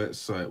tinge to it,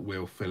 so it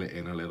will fill it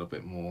in a little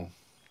bit more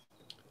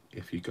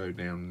if you go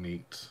down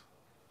neat.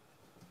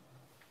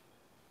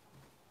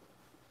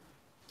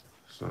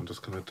 So I'm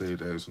just going to do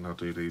those, and I'll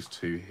do these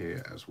two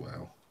here as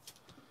well.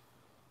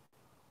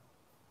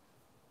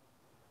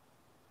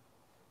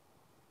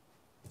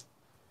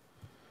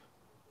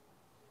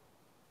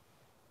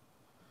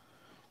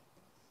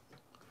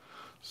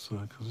 So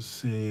I can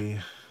see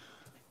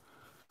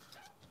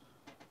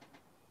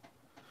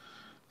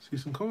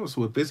some comments.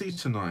 We're busy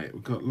tonight.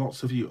 We've got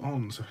lots of you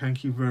on, so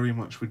thank you very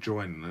much for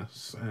joining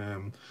us.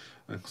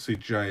 I can see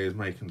Jay is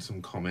making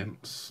some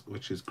comments,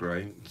 which is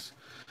great.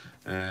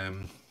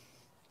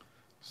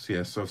 So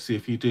yeah, so obviously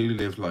if you do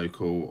live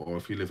local, or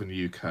if you live in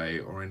the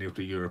UK or any of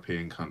the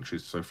European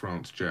countries, so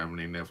France,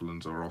 Germany,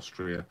 Netherlands or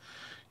Austria,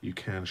 you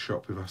can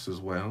shop with us as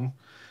well.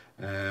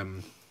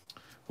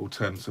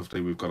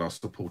 Alternatively, we've got our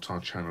support our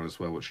channel as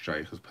well, which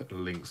Jay has put the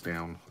links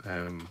down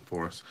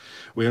for us.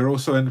 We are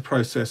also in the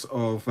process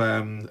of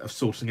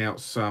sorting out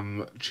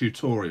some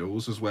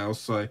tutorials as well.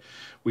 So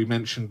we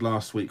mentioned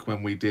last week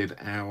when we did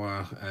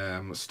our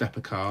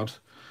stepper card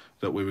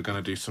that we were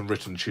going to do some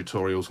written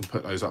tutorials and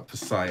put those up for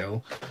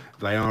sale.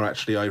 They are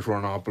actually over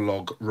on our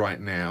blog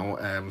right now,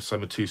 so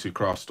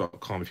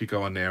mitosucrafts.com. If you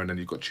go on there and then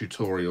you've got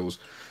tutorials,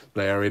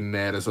 they are in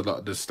there. There's a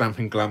lot. There's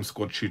Stampin' Glam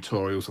Squad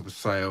tutorials are for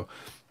sale.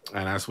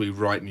 And as we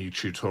write new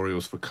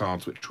tutorials for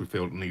cards which we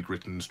feel need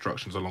written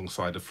instructions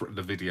alongside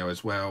the video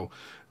as well,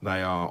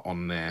 they are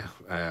on there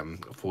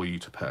for you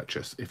to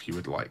purchase if you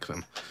would like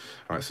them.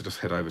 All right, so just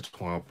head over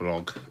to our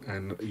blog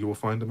and you will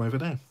find them over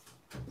there.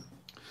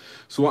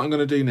 So what I'm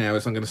going to do now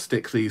is I'm going to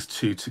stick these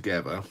two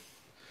together.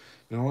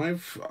 Now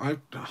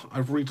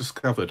I've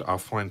rediscovered our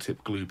fine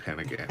tip glue pen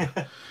again.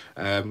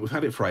 We've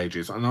had it for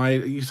ages, and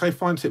you say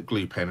fine tip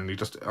glue pen, and I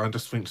just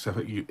think to myself,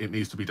 it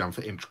needs to be done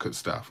for intricate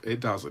stuff. It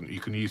doesn't. You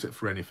can use it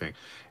for anything,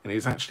 and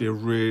it's actually a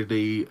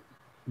really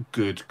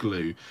good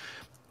glue.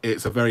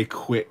 It's a very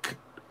quick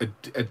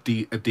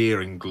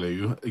adhering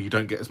glue. You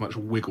don't get as much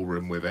wiggle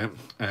room with it,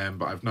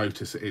 but I've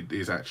noticed it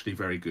is actually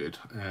very good.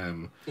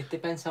 It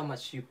depends how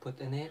much you put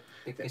in it,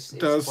 because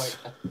it's quite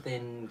a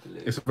thin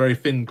glue. It's a very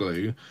thin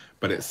glue,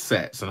 but it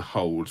sets and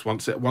holds.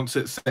 Once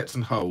it sets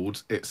and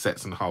holds, it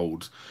sets and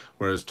holds.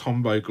 Whereas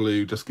Tombow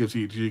glue just gives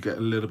you get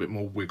a little bit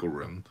more wiggle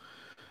room.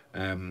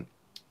 So I'm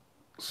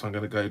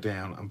going to go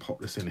down and pop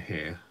this in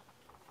here.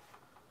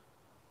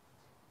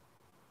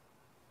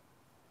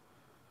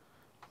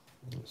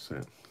 That's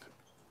it.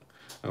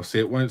 Now see,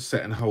 it won't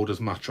set and hold as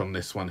much on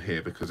this one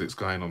here because it's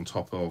going on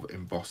top of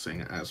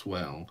embossing as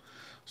well.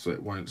 So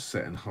it won't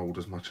set and hold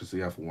as much as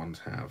the other ones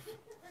have.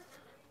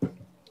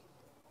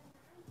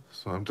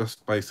 So I'm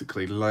just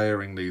basically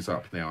layering these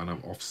up now and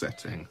I'm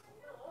offsetting.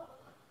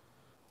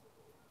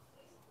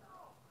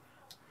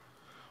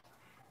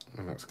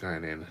 And that's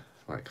going in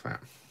like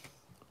that.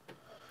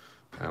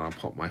 And I'll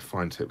pop my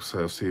fine tip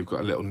so you've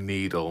got a little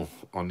needle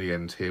on the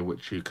end here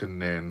which you can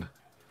then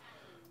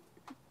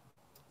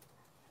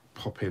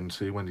pop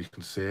into when you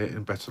can see it.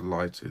 In better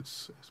light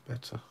it's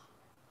better.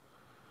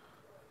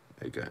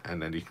 There you go,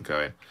 and then you can go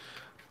in.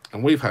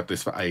 And we've had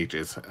this for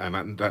ages,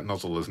 and that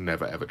nozzle has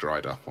never ever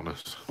dried up on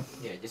us.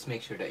 Yeah, just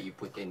make sure that you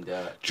put in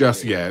the...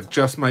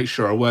 Just make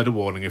sure, a word of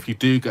warning, if you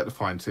do get the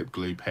fine tip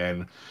glue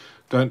pen,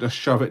 don't just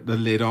shove the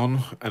lid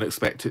on and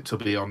expect it to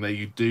be on there.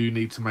 You do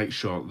need to make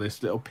sure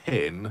this little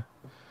pin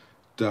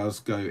does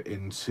go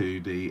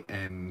into the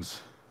end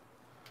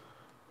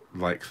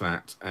like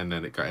that, and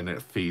then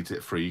it feeds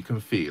it through. You can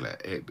feel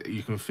it.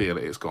 You can feel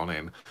it. It's gone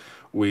in.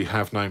 We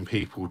have known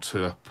people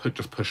to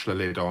just push the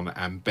lid on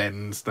and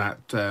bend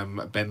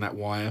that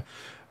wire.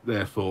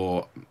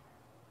 Therefore,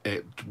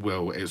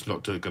 it's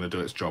not going to do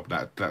its job.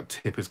 That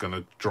tip is going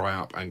to dry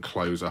up and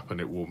close up,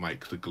 and it will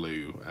make the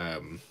glue.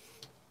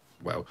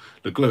 Well,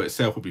 the glue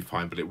itself will be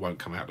fine, but it won't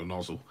come out the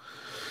nozzle.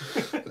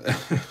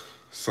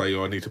 So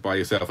you'll need to buy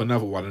yourself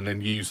another one and then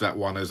use that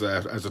one as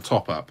a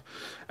top up,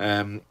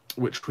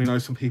 which we know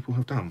some people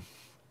have done.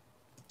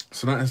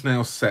 So that is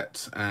now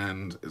set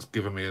and it's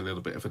given me a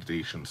little bit of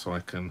adhesion, so I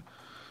can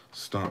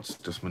start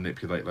to just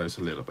manipulate those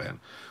a little bit.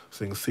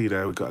 So you can see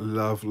there we've got a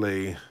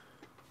lovely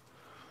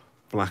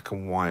black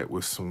and white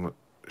with some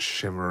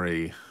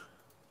shimmery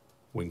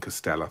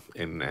Winkostella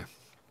in there.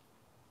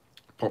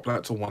 Pop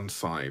that to one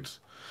side.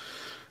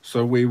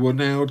 So we will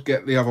now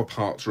get the other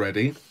parts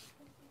ready.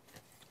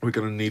 We're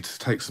going to need to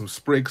take some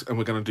sprigs and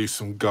we're going to do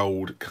some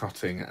gold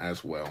cutting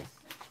as well.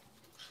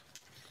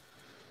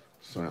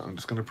 So I'm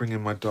just going to bring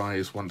in my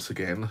dies once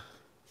again,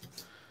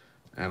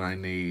 and I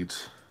need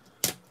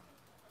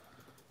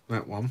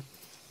that one,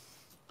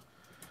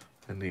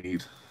 I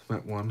need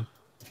that one,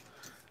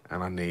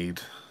 and I need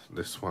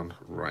this one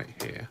right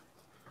here.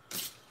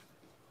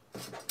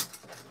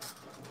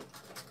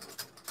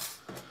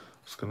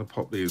 Just going to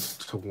pop these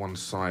to one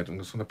side. I'm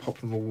just going to pop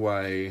them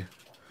away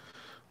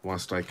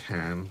whilst I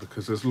can,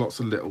 because there's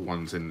lots of little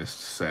ones in this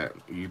set.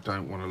 You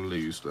don't want to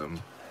lose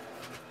them.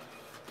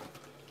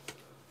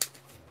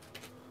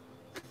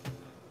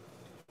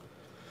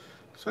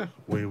 So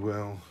we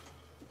will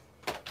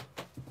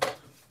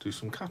do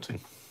some cutting.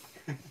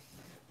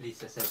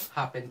 Lisa said,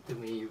 happened to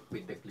me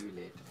with the glue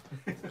lid.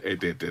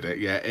 It did it?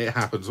 Yeah, it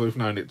happens. We've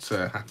known it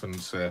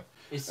happens.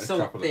 It's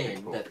so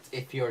thin that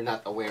if you're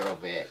not aware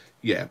of it.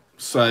 Yeah.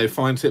 So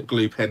fine tip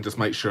glue pen. Just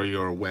make sure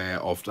you're aware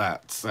of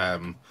that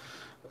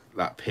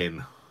that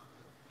pin.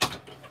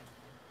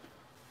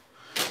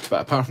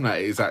 But apart from that,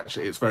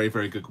 it's very,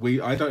 very good.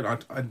 I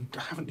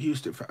haven't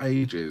used it for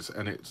ages,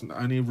 and it's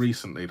only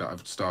recently that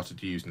I've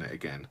started using it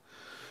again.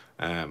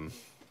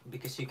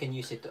 Because you can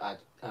use it to add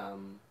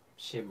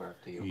shimmer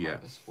to your art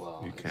as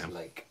well. You can. It's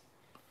like,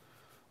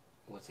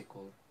 what's it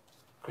called?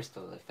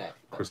 Crystal effect.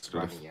 But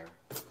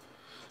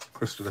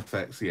Crystal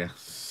effects,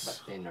 yes.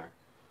 But thinner.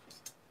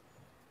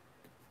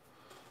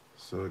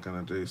 So we're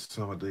going to do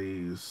some of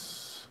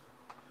these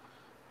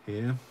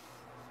here.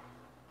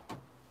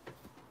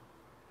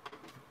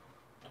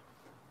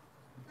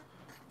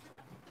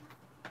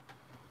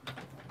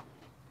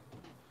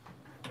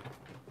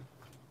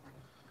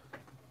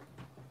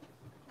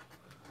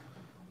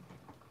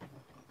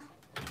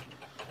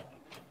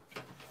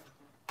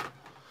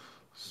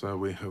 So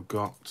we have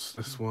got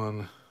this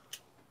one,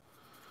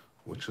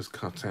 which has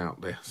cut out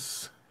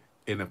this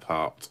inner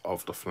part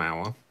of the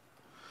flower,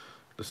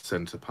 the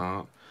centre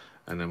part,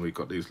 and then we've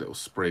got these little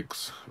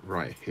sprigs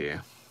right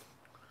here.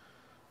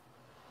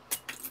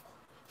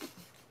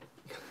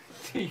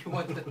 Do you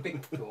want the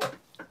big tool?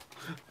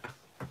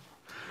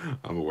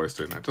 I'm always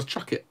doing that. Just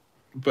chuck it.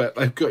 But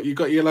you've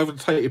got your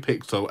levitating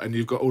pixel, and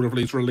you've got all of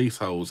these release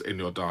holes in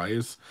your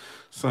dies.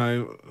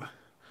 So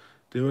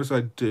do as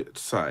I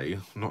say,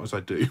 not as I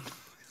do.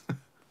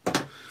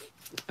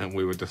 And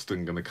we were just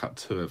going to cut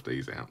 2 of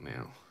these out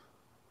now.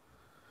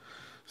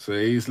 So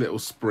these little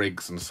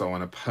sprigs and so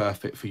on are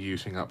perfect for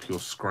using up your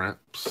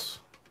scraps.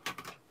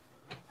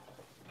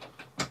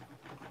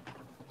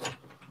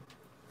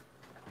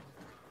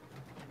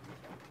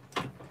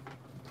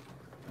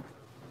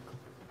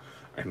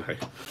 I know.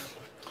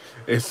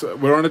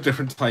 We're on a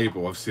different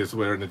table, obviously, as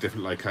we're in a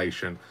different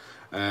location.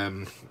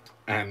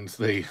 And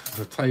the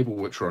table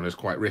which we're on is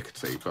quite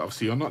rickety, but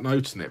obviously you're not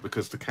noticing it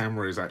because the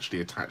camera is actually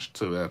attached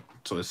to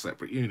a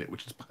separate unit,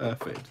 which is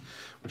perfect,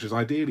 which is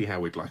ideally how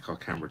we'd like our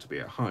camera to be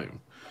at home.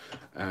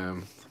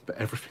 But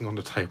everything on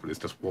the table is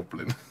just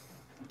wobbling.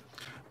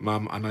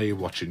 Mum, I know you're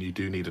watching. You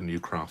do need a new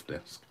craft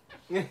desk.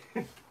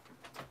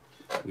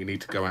 We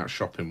need to go out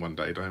shopping one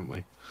day, don't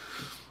we?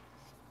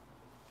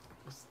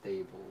 A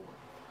stable.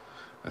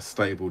 A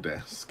stable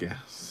desk,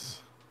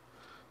 yes.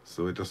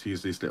 So we just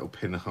use these little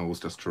pinholes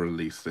just to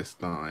release this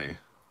die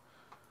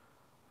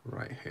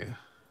right here.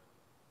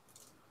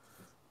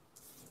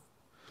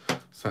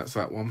 So that's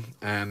that one.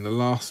 And the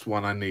last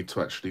one I need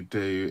to actually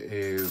do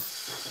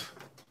is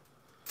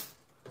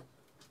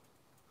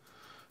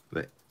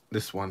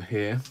this one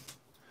here.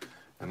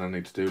 And I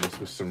need to do this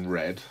with some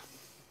red.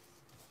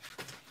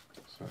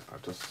 So I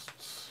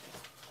just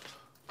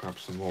grab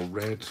some more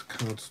red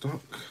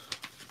cardstock.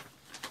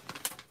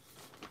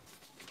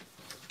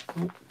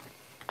 Oh.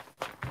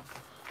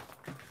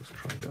 Let's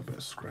try and get a bit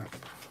of scrap.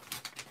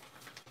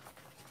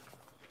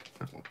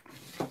 That one.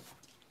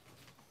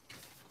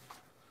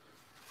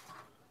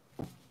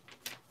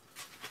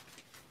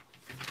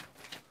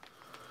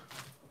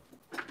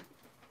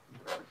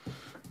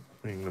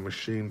 Bring the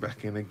machine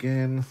back in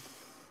again,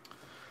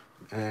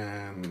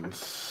 and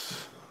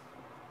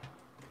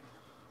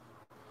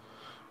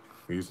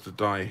use the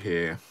die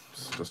here.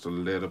 It's just a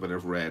little bit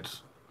of red.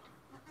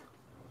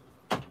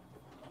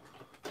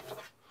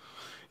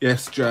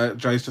 Yes,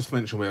 Jay's just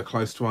mentioned we are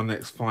close to our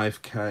next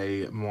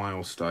 5K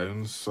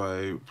milestones,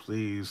 so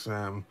please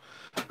let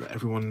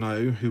everyone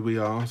know who we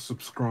are,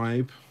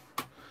 subscribe,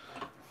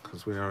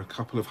 because we are a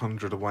couple of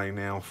hundred away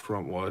now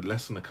from, well,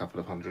 less than a couple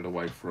of hundred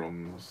away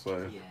from,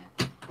 so...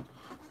 Yeah.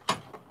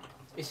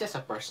 It's just a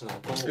personal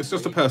goal. It's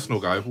just a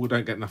personal goal. We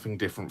don't get nothing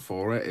different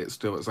for it. It's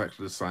still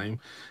exactly the same.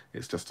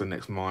 It's just the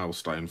next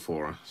milestone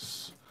for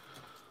us.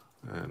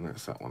 And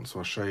that's that one. So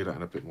I'll show you that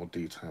in a bit more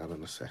detail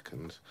in a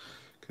second.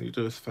 Can you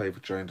do us a favour,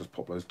 Jay, and just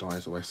pop those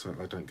dies away so that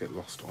they don't get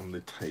lost on the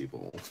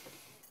table?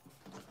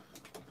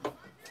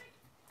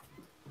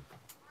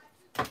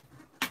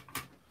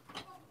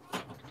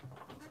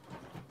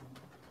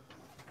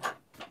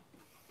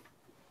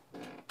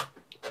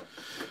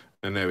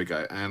 And there we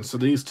go. And so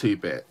these two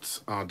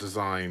bits are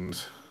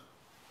designed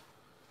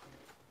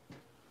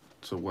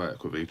to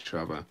work with each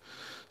other.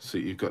 So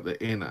you've got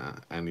the inner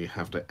and you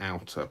have the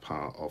outer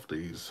part of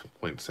these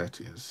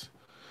poinsettias.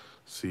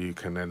 So you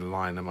can then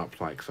line them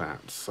up like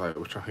that. So,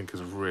 which I think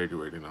is really,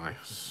 really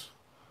nice.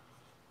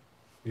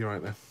 You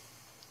right there?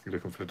 You're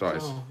looking for the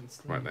dies? Oh,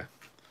 it's right there.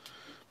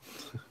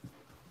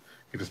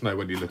 You just know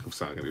when you're looking for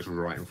something and it's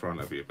right in front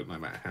of you, but no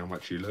matter how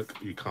much you look,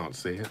 you can't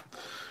see it.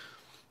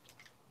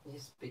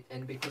 Yes,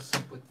 and because you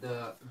put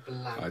the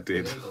black I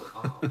did. label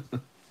on.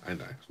 I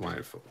know, it's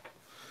my fault.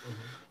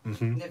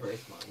 Never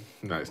is mine.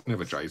 No, it's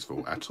never Jay's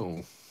fault at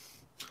all.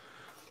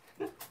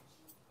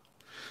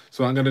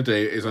 So what I'm going to do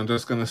is I'm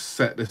just going to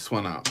set this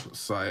one up.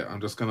 So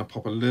I'm just going to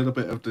pop a little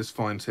bit of this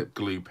fine tip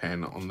glue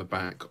pen on the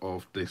back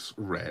of this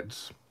red.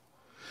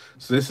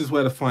 So this is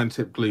where the fine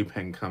tip glue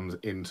pen comes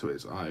into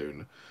its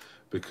own,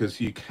 because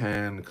you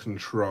can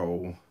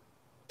control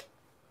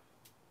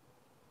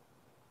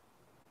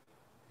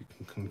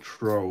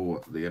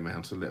the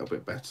amount a little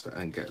bit better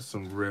and get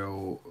some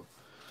real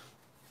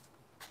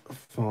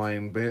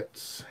fine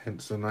bits,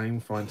 hence the name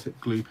fine tip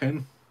glue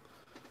pen.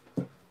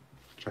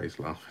 Jay's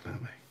laughing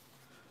at me.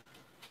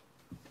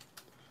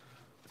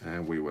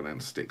 And we will then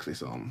stick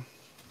this on.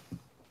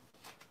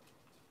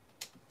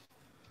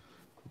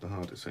 The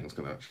hardest thing is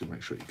going to actually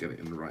make sure you get it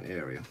in the right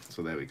area.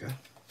 So there we go.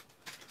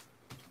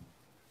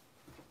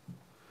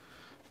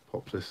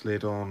 Pop this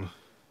lid on.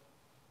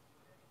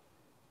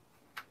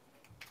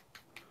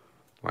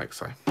 Like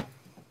so.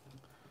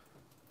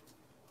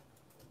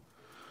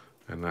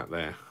 And that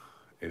there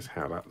is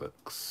how that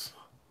looks.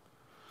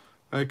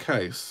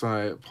 Okay,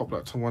 so pop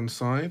that to one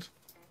side.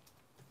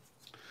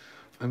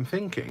 I'm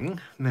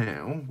thinking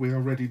now we are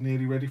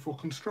nearly ready for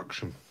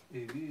construction.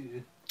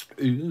 Ooh.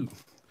 Ooh,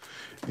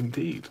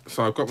 indeed.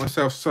 So I've got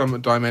myself some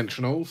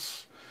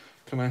dimensionals.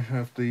 Can I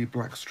have the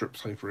black strip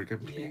paper again,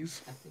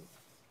 please? Yeah, I think.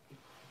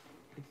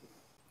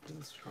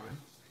 Let's try.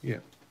 Yeah.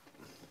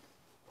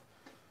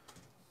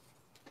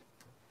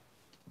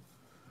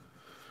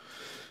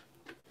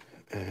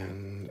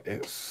 And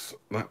it's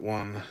that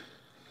one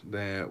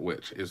there,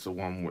 which is the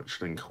one which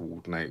then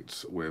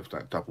coordinates with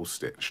that double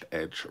stitched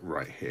edge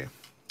right here.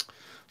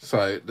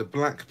 So the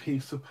black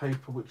piece of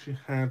paper which you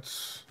had,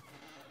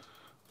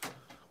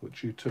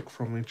 which you took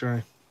from me,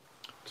 Jay,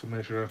 to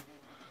measure.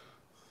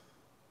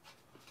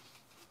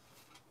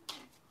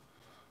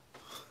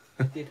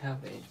 I did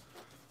have it.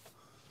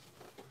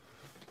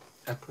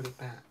 I put it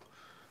back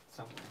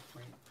somewhere.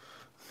 Right?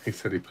 He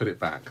said he put it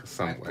back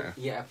somewhere.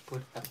 I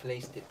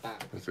placed it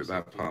back. Is it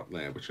that part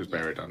there, which is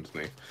buried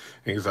underneath?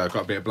 Because I've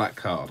got a bit of black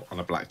card on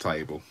a black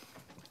table.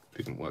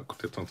 Didn't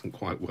work. It doesn't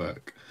quite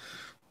work.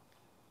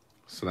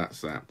 So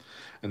that's that.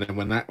 And then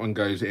when that one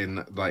goes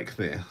in like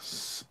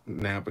this,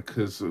 now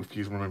because if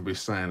you remember me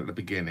saying at the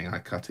beginning, I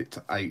cut it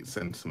to 8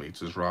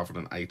 centimeters rather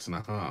than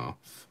 8.5.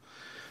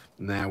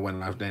 Now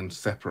when I then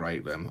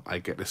separate them, I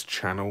get this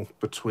channel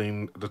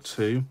between the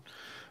two.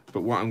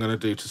 But what I'm going to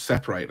do to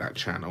separate that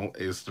channel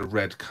is the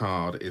red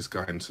card is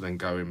going to then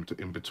go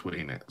in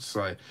between it.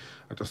 So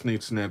I just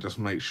need to now just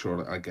make sure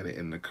that I get it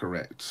in the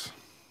correct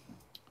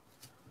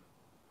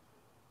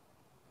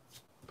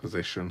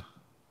position.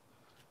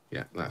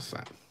 Yeah, that's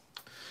that.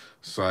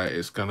 So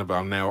it's going to be,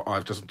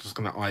 I'm just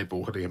going to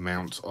eyeball the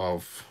amount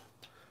of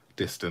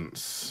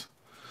distance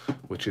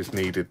which is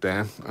needed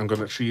there. I'm going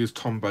to actually use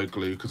Tombow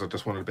glue because I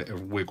just want a bit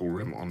of wiggle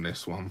room on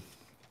this one.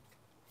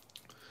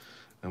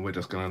 And we're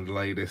just going to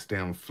lay this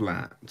down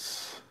flat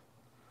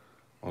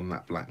on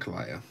that black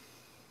layer.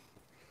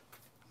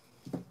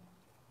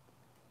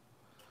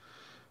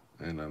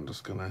 And I'm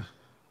just going to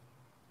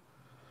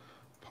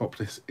pop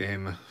this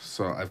in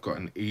so I've got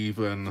an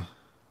even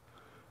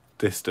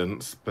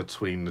distance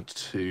between the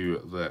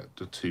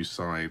two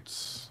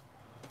sides.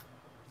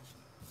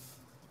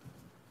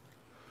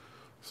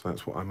 So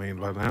that's what I mean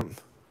by that.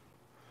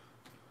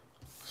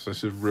 So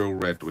this is real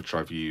red, which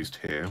I've used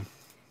here.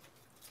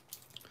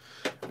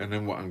 And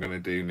then what I'm going to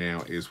do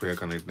now is we're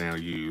going to now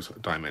use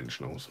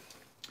dimensionals.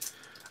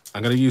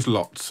 I'm going to use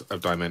lots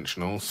of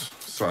dimensionals,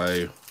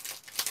 so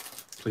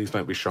please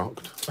don't be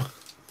shocked.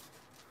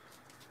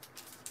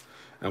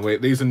 And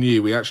these are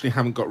new. We actually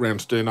haven't got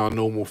around to doing our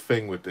normal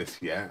thing with this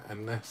yet,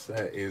 unless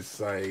there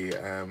is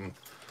a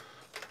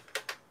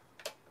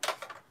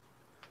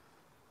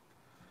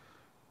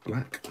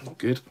black.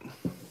 Good.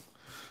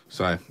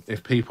 So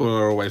if people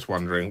are always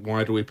wondering,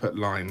 why do we put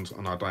lines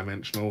on our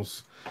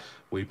dimensionals?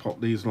 We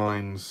pop these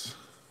lines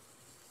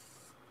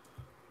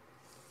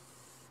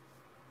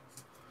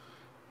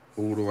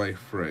all the way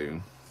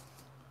through,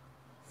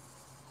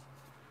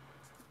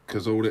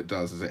 because all it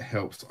does is it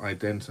helps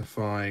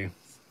identify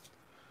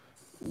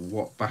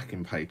what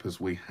backing papers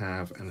we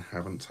have and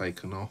haven't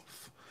taken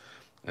off,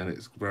 and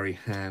it's very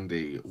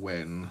handy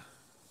when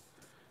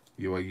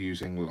you are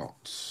using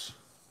lots.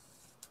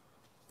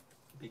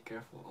 Be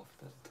careful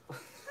of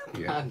that.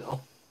 Yeah. I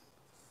know.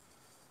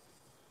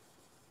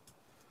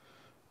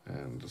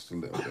 And just a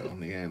little bit on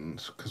the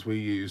end, because we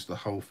use the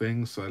whole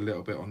thing, so a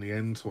little bit on the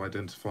end to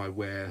identify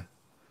where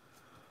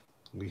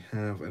we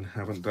have and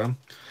haven't done.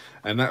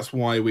 And that's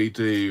why we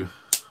do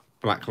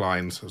black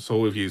lines. So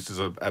all we've used is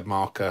a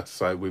marker,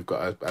 so we've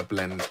got a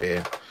blend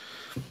here,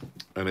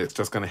 and it's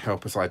just going to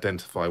help us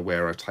identify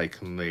where I've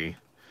taken the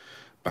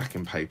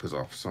backing papers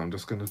off. So I'm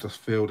just going to just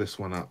fill this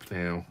one up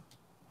now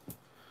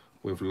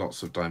with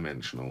lots of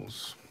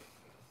dimensionals.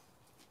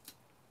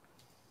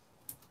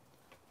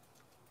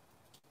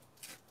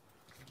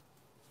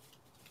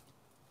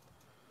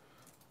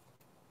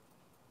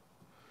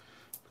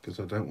 Because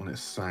I don't want it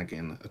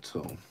sagging at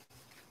all.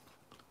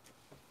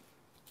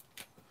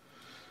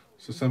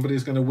 So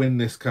somebody's going to win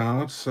this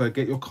card, so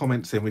get your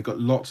comments in. We've got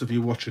lots of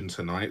you watching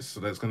tonight, so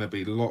there's going to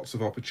be lots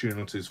of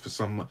opportunities for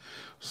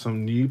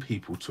some new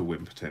people to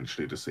win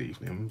potentially this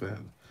evening.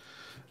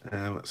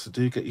 But so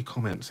do get your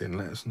comments in,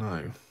 let us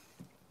know.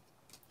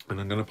 And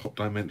I'm going to pop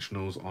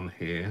dimensionals on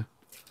here.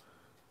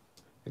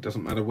 It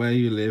doesn't matter where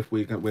you live,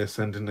 we're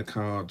sending the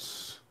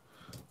cards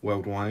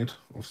worldwide.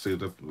 Obviously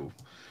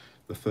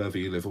the further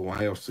you live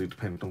away, obviously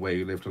depending on where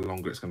you live, the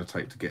longer it's going to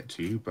take to get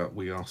to you, but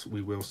we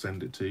will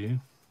send it to you.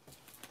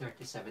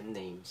 37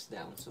 names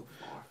down so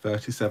far.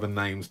 37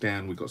 names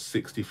down. We've got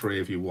 63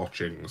 of you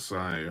watching,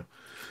 so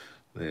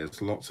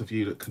there's lots of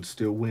you that can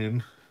still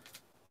win.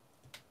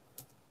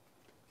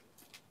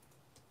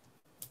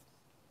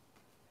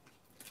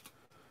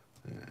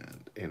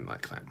 And in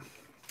like that.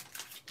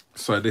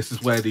 So this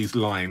is where these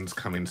lines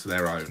come into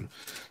their own.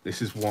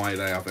 This is why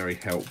they are very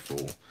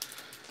helpful.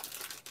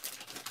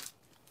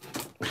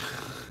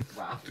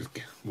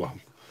 Wow.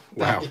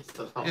 Wow.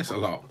 It's a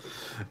lot.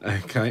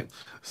 Okay,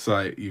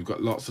 so you've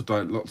got lots of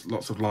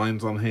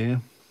lines on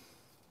here,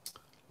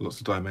 lots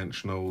of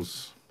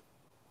dimensionals,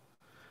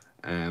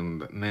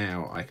 and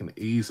now I can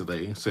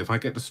easily, so if I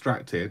get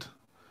distracted,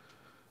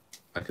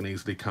 I can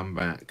easily come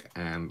back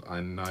and I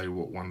know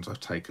what ones I've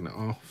taken it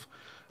off.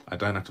 I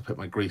don't have to put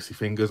my greasy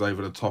fingers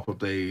over the top of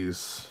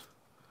these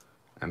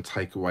and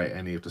take away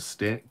any of the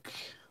stick.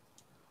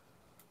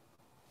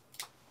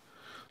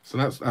 So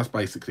that's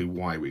basically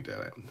why we do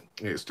it.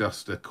 It's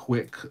just a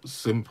quick,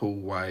 simple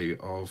way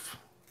of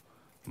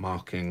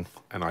marking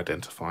and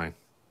identifying.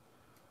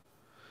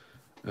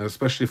 And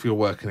especially if you're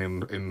working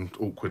in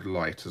awkward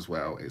light as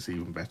well, it's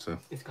even better.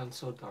 It's gone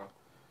so dark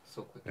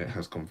so quickly. It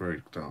has gone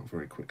very dark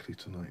very quickly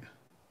tonight.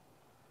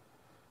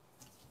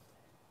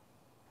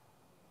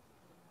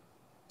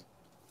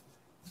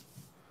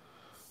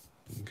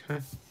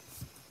 Okay.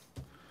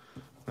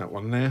 That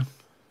one there.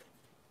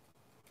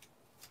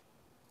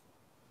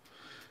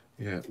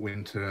 Yeah,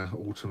 winter,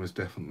 autumn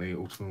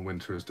and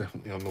winter is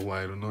definitely on the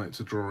way. The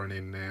nights are drawing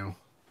in now,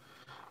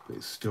 but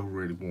it's still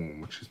really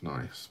warm, which is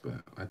nice.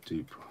 But I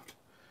do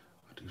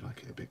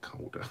like it a bit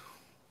colder.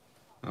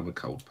 I'm a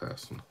cold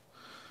person.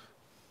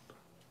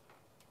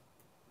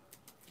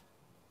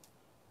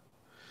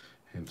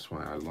 Hence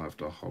why I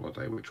loved our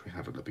holiday, which we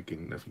had at the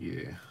beginning of the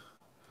year,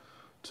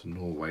 to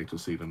Norway to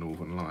see the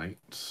Northern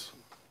Lights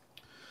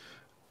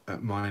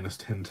at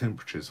 -10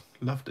 temperatures.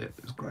 Loved it.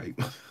 It was great.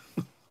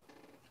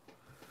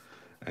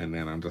 And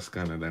then I'm just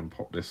going to then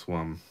pop this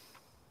one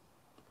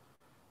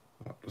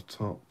up the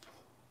top.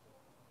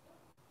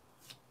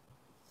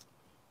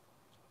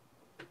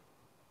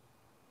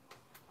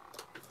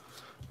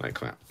 Like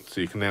that.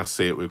 So you can now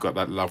see it. We've got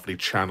that lovely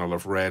channel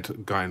of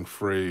red going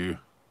through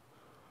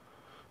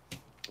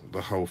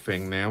the whole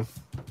thing now.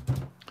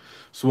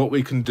 So what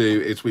we can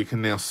do is we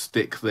can now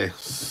stick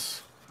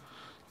this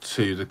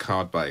to the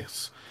card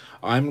base.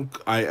 I'm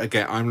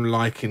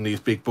liking these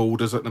big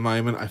borders at the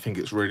moment. I think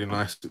it's really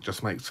nice. It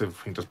just makes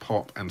everything just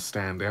pop and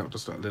stand out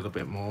just a little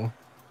bit more,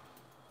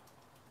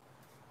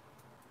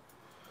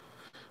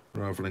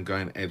 rather than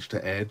going edge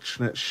to edge.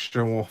 Let's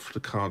show off the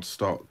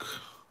cardstock.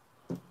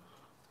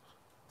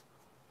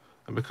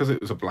 And because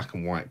it was a black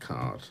and white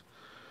card,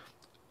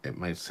 it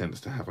made sense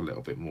to have a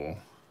little bit more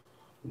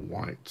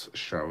white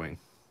showing.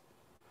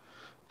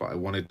 But I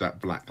wanted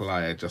that black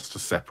layer just to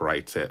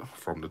separate it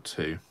from the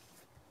two.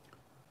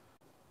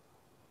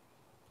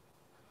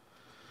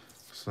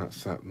 So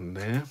that's that in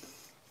there.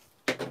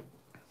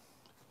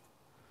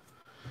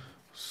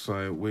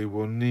 So we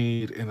will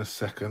need in a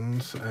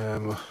second,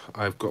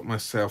 I've got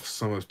myself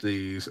some of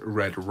these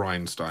red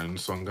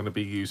rhinestones, so I'm going to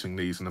be using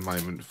these in a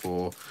moment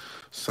for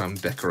some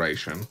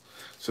decoration.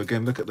 So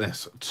again, look at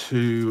this,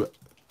 2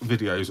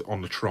 videos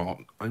on the trot,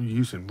 I'm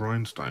using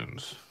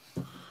rhinestones.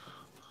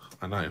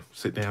 I know,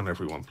 sit down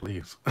everyone,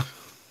 please.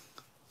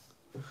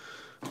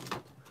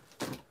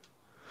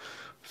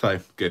 So,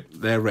 good,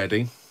 they're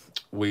ready.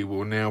 We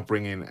will now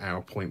bring in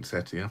our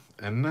poinsettia,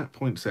 and that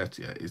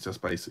poinsettia is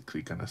just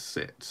basically going to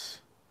sit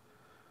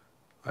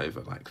over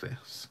like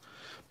this.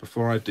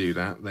 Before I do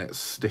that, let's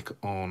stick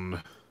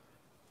on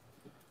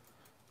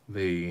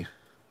the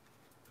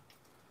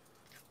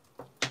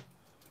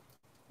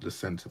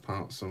center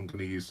part. So I'm going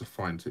to use the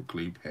fine tip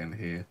glue pen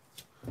here.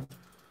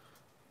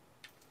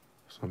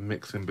 So I'm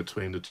mixing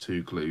between the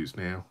 2 glues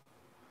now.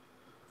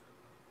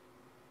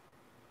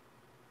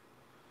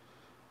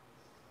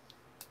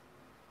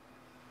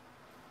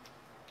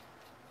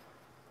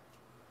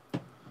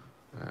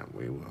 And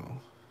we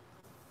will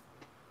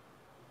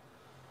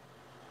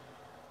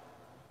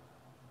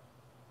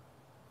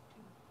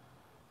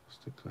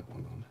stick that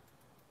one on.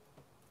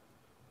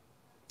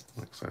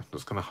 Like so.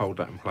 Just going to hold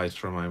that in place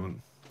for a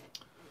moment.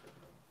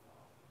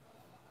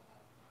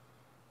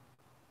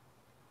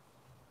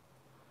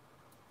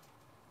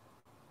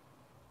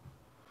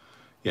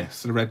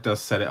 Yes, the red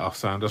does set it off,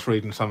 so I'm just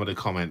reading some of the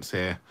comments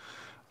here.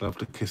 Love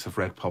the kiss of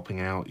red popping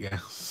out,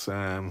 yes.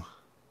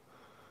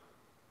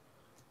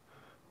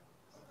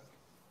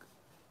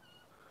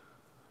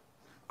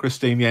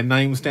 Christine, yeah,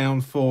 names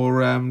down for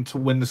to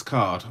win this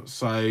card.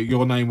 So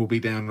your name will be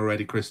down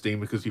already, Christine,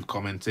 because you've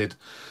commented.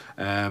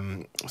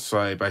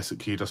 So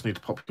basically you just need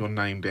to pop your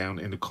name down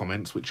in the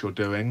comments, which you're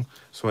doing.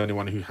 So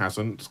anyone who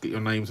hasn't, just get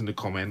your names in the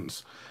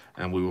comments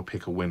and we will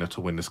pick a winner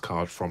to win this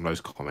card from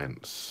those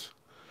comments.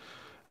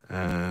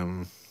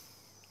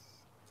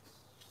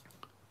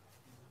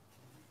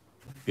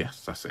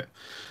 Yes, that's it.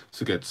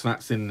 So good, so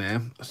that's in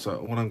there.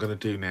 So what I'm going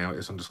to do now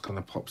is I'm just going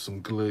to pop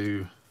some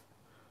glue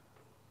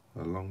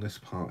along this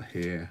part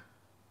here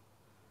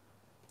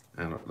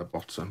and at the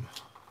bottom,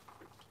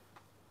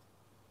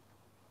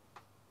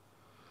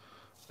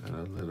 and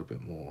a little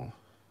bit more.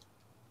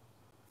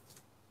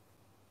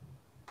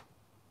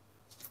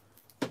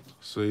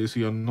 So these are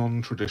your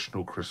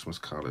non-traditional Christmas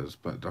colours,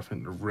 but I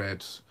think the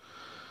red,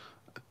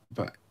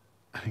 but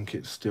I think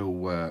it still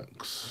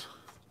works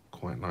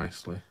quite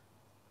nicely.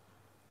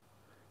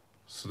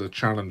 So the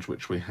challenge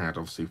which we had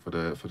obviously for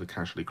the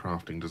casually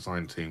crafting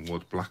design team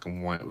was black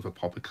and white with a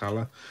pop of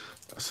colour.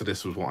 So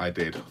this was what I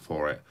did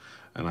for it,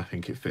 and I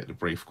think it fit the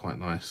brief quite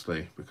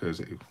nicely because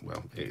it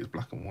is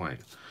black and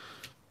white,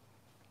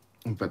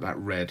 but that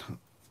red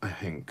I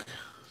think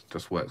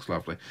just works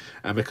lovely.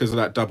 And because of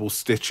that double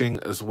stitching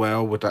as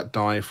well with that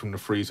die from the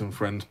Freeze and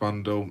Friends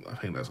bundle, I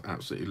think that's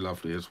absolutely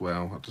lovely as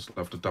well. I just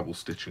love the double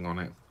stitching on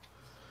it.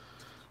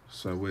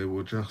 So we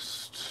will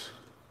just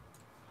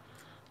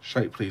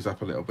shape these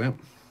up a little bit.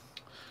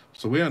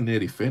 So we are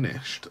nearly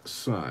finished.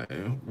 So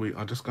we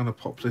are just going to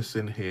pop this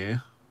in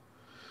here.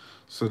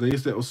 So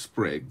these little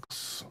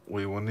sprigs,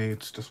 we will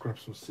need to just grab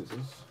some scissors.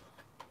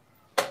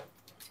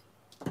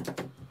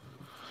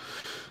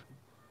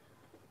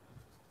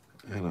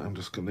 And I'm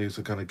just going, these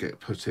are going to get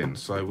put in.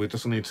 So we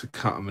just need to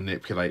cut and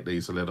manipulate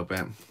these a little bit.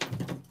 And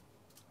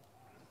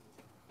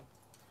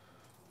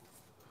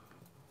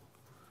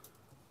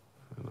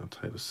I'll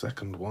take the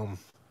second one.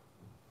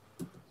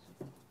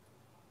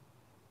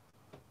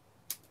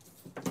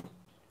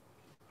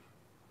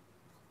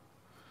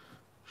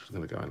 Just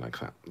going to go in like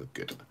that.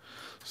 Good.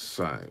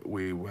 So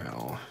we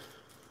will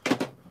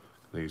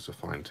use a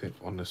fine tip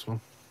on this one.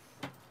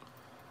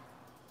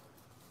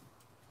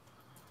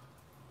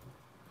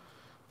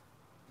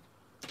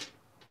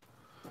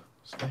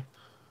 Stay.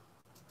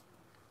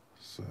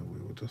 So we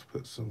will just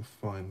put some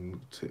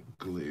fine tip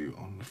glue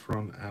on the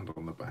front and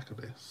on the back of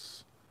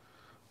this,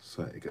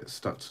 so it gets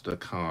stuck to the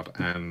card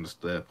and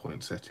the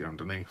poinsettia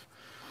underneath.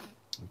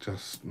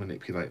 Just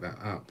manipulate that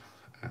up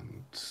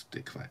and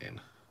stick that in.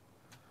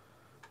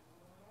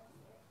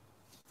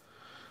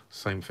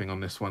 Same thing on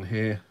this one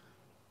here.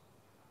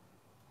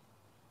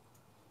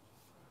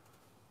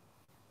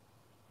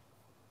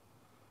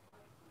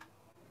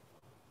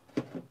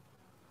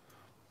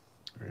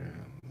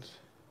 And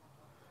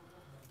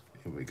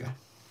here we go.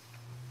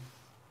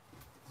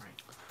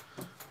 Right.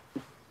 I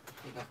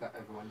think I've got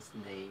everyone's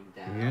name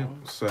down. Yeah,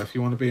 so if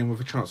you want to be in with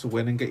a chance of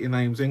winning, get your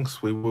names in,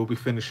 'cause we will be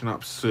finishing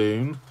up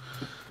soon.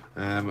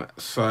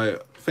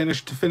 So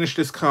to finish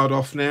this card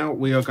off now,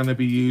 we are going to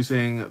be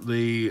using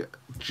the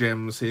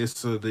gems here,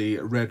 so the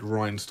red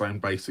rhinestone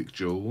basic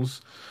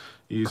jewels,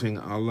 using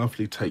our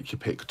lovely take your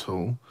pick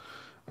tool.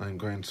 I'm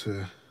going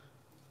to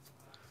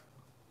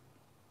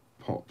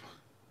pop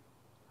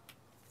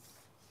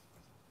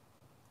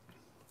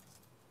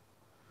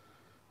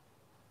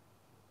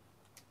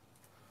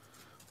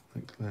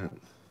like that,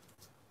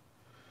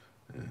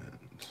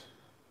 and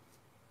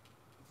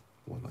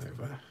one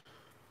over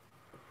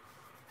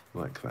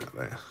like that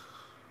there,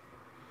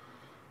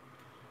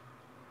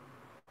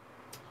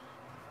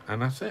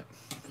 and that's it.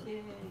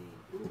 Yay.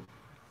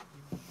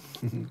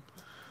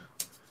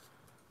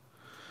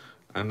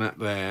 And that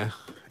there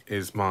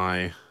is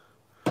my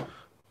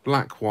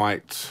black,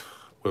 white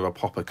with a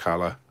popper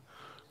colour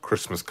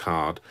Christmas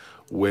card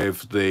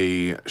with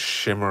the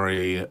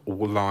shimmery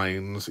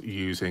lines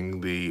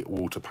using the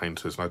water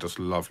painters. And I just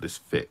love this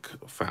thick,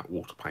 fat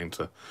water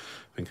painter.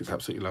 I think it's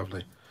absolutely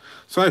lovely.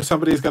 So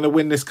somebody's going to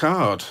win this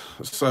card.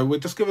 So we'll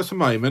just give us a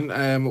moment.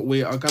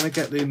 We are going to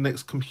get the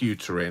next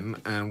computer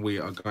in, and we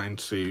are going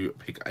to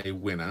pick a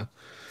winner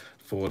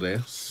for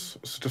this.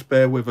 So just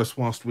bear with us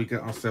whilst we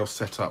get ourselves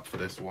set up for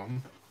this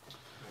one.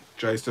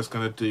 Jay's just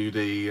going to do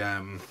the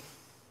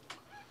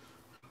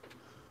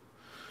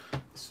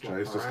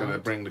Jay's just going to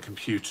bring the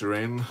computer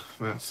in.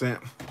 That's it.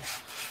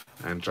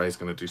 And Jay's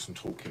going to do some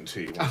talking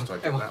to you once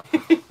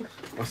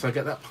I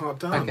get that part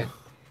done. Okay.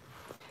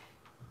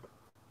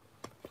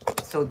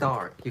 So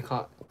dark, you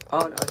can't.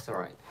 Oh no, it's all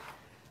right.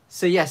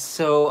 So yes,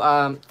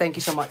 so thank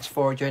you so much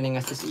for joining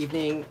us this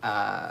evening.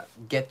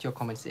 Get your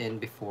comments in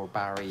before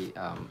Barry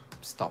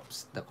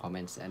stops the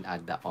comments and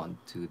add that on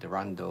to the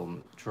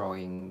random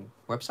drawing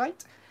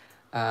website.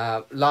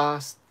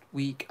 Last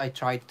week I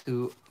tried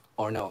to,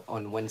 or no,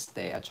 on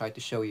Wednesday I tried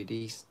to show you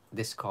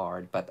this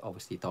card, but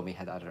obviously Tommy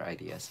had other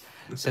ideas.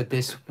 So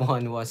this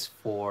one was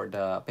for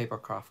the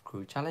Papercraft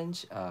Crew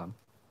Challenge,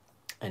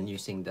 and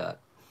using the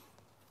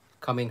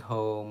Coming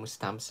Home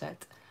stamp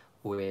set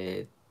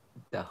with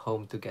the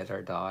Home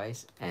Together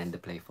dies and the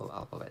playful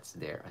alphabets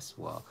there as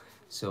well.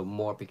 So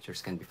more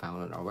pictures can be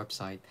found on our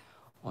website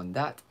on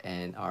that,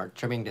 and our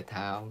Trimming the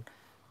Town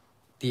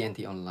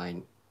TNT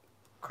Online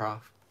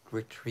Craft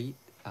Retreat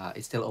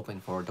is still open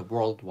for the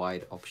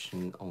worldwide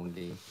option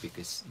only,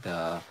 because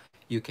the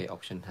UK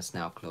option has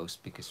now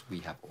closed because we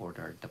have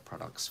ordered the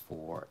products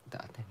for the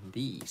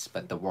attendees,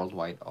 but the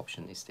worldwide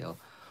option is still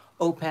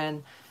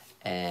open.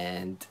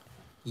 And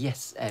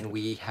yes, and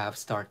we have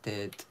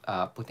started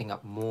putting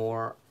up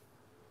more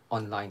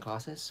online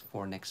classes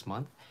for next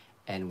month,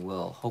 and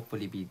we'll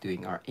hopefully be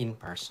doing our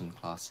in-person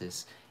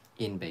classes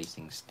in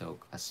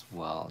Basingstoke as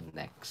well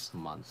next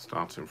month.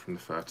 Starting from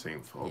the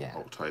 13th of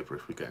October,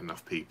 if we get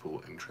enough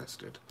people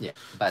interested. Yeah,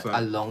 but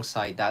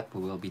alongside that,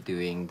 we will be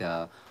doing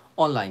the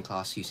online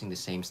class using the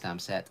same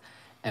stamp set,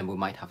 and we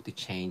might have to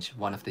change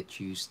one of the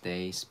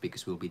Tuesdays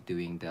because we'll be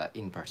doing the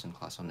in-person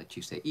class on the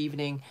Tuesday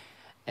evening,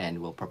 and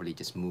we'll probably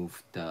just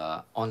move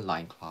the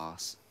online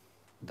class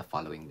the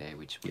following day,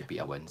 which would be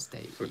a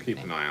Wednesday So evening.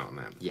 keep an eye out on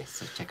that. Yes,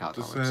 so check out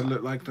Does our website.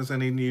 look like there's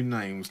any new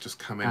names just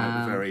come in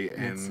at the very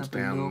end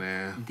down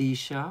there?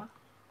 Disha.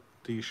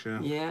 Disha.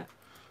 Yeah.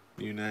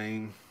 New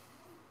name.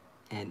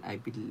 And I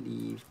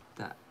believe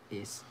that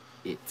is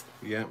it.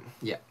 Yeah.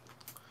 Yeah.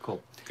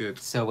 Cool. Good.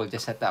 So we'll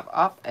just set that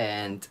up,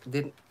 and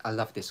I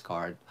love this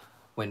card.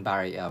 When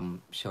Barry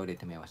showed it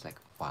to me, I was like,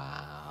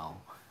 wow,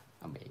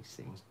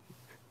 amazing.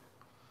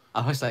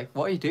 I was like,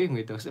 what are you doing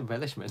with those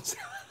embellishments?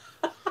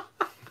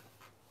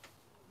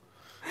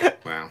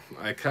 Wow.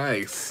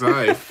 Okay,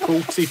 so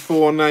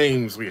 44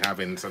 names we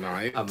have in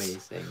tonight.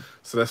 Amazing.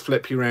 So let's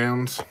flip you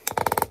round.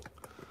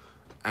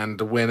 And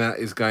the winner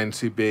is going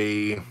to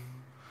be,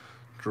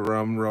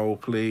 drum roll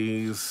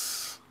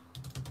please,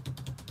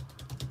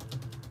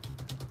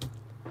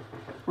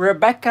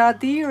 Rebecca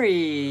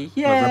Deary.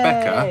 Yay!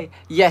 Rebecca?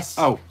 Yes.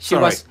 Oh, she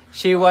sorry.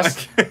 she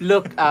was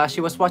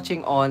she was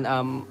watching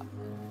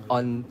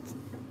on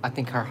I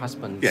think her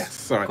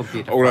husband's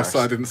computer. Or first.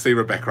 I didn't see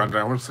Rebecca.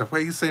 I was like, where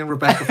are you seeing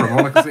Rebecca from?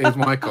 All I can see is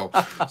Michael.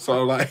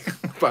 So like,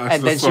 but I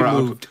and then just she saw it up.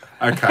 moved.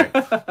 Okay,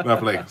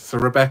 lovely. So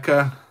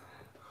Rebecca,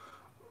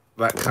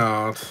 that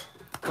card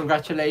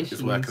Congratulations.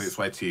 is working its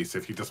way to you. So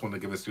if you just want to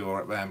give us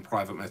your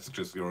private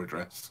messages, your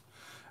address,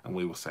 and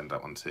we will send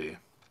that one to you.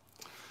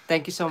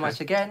 Thank you so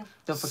much again.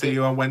 Don't forget. See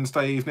you on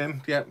Wednesday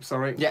evening. Yep,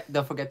 sorry. Yeah,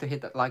 don't forget to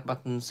hit that like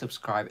button,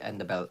 subscribe, and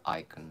the bell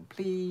icon,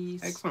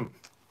 please. Excellent.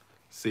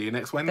 See you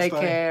next Wednesday. Take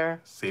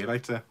care. See you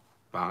later.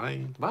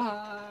 Bye.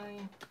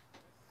 Bye.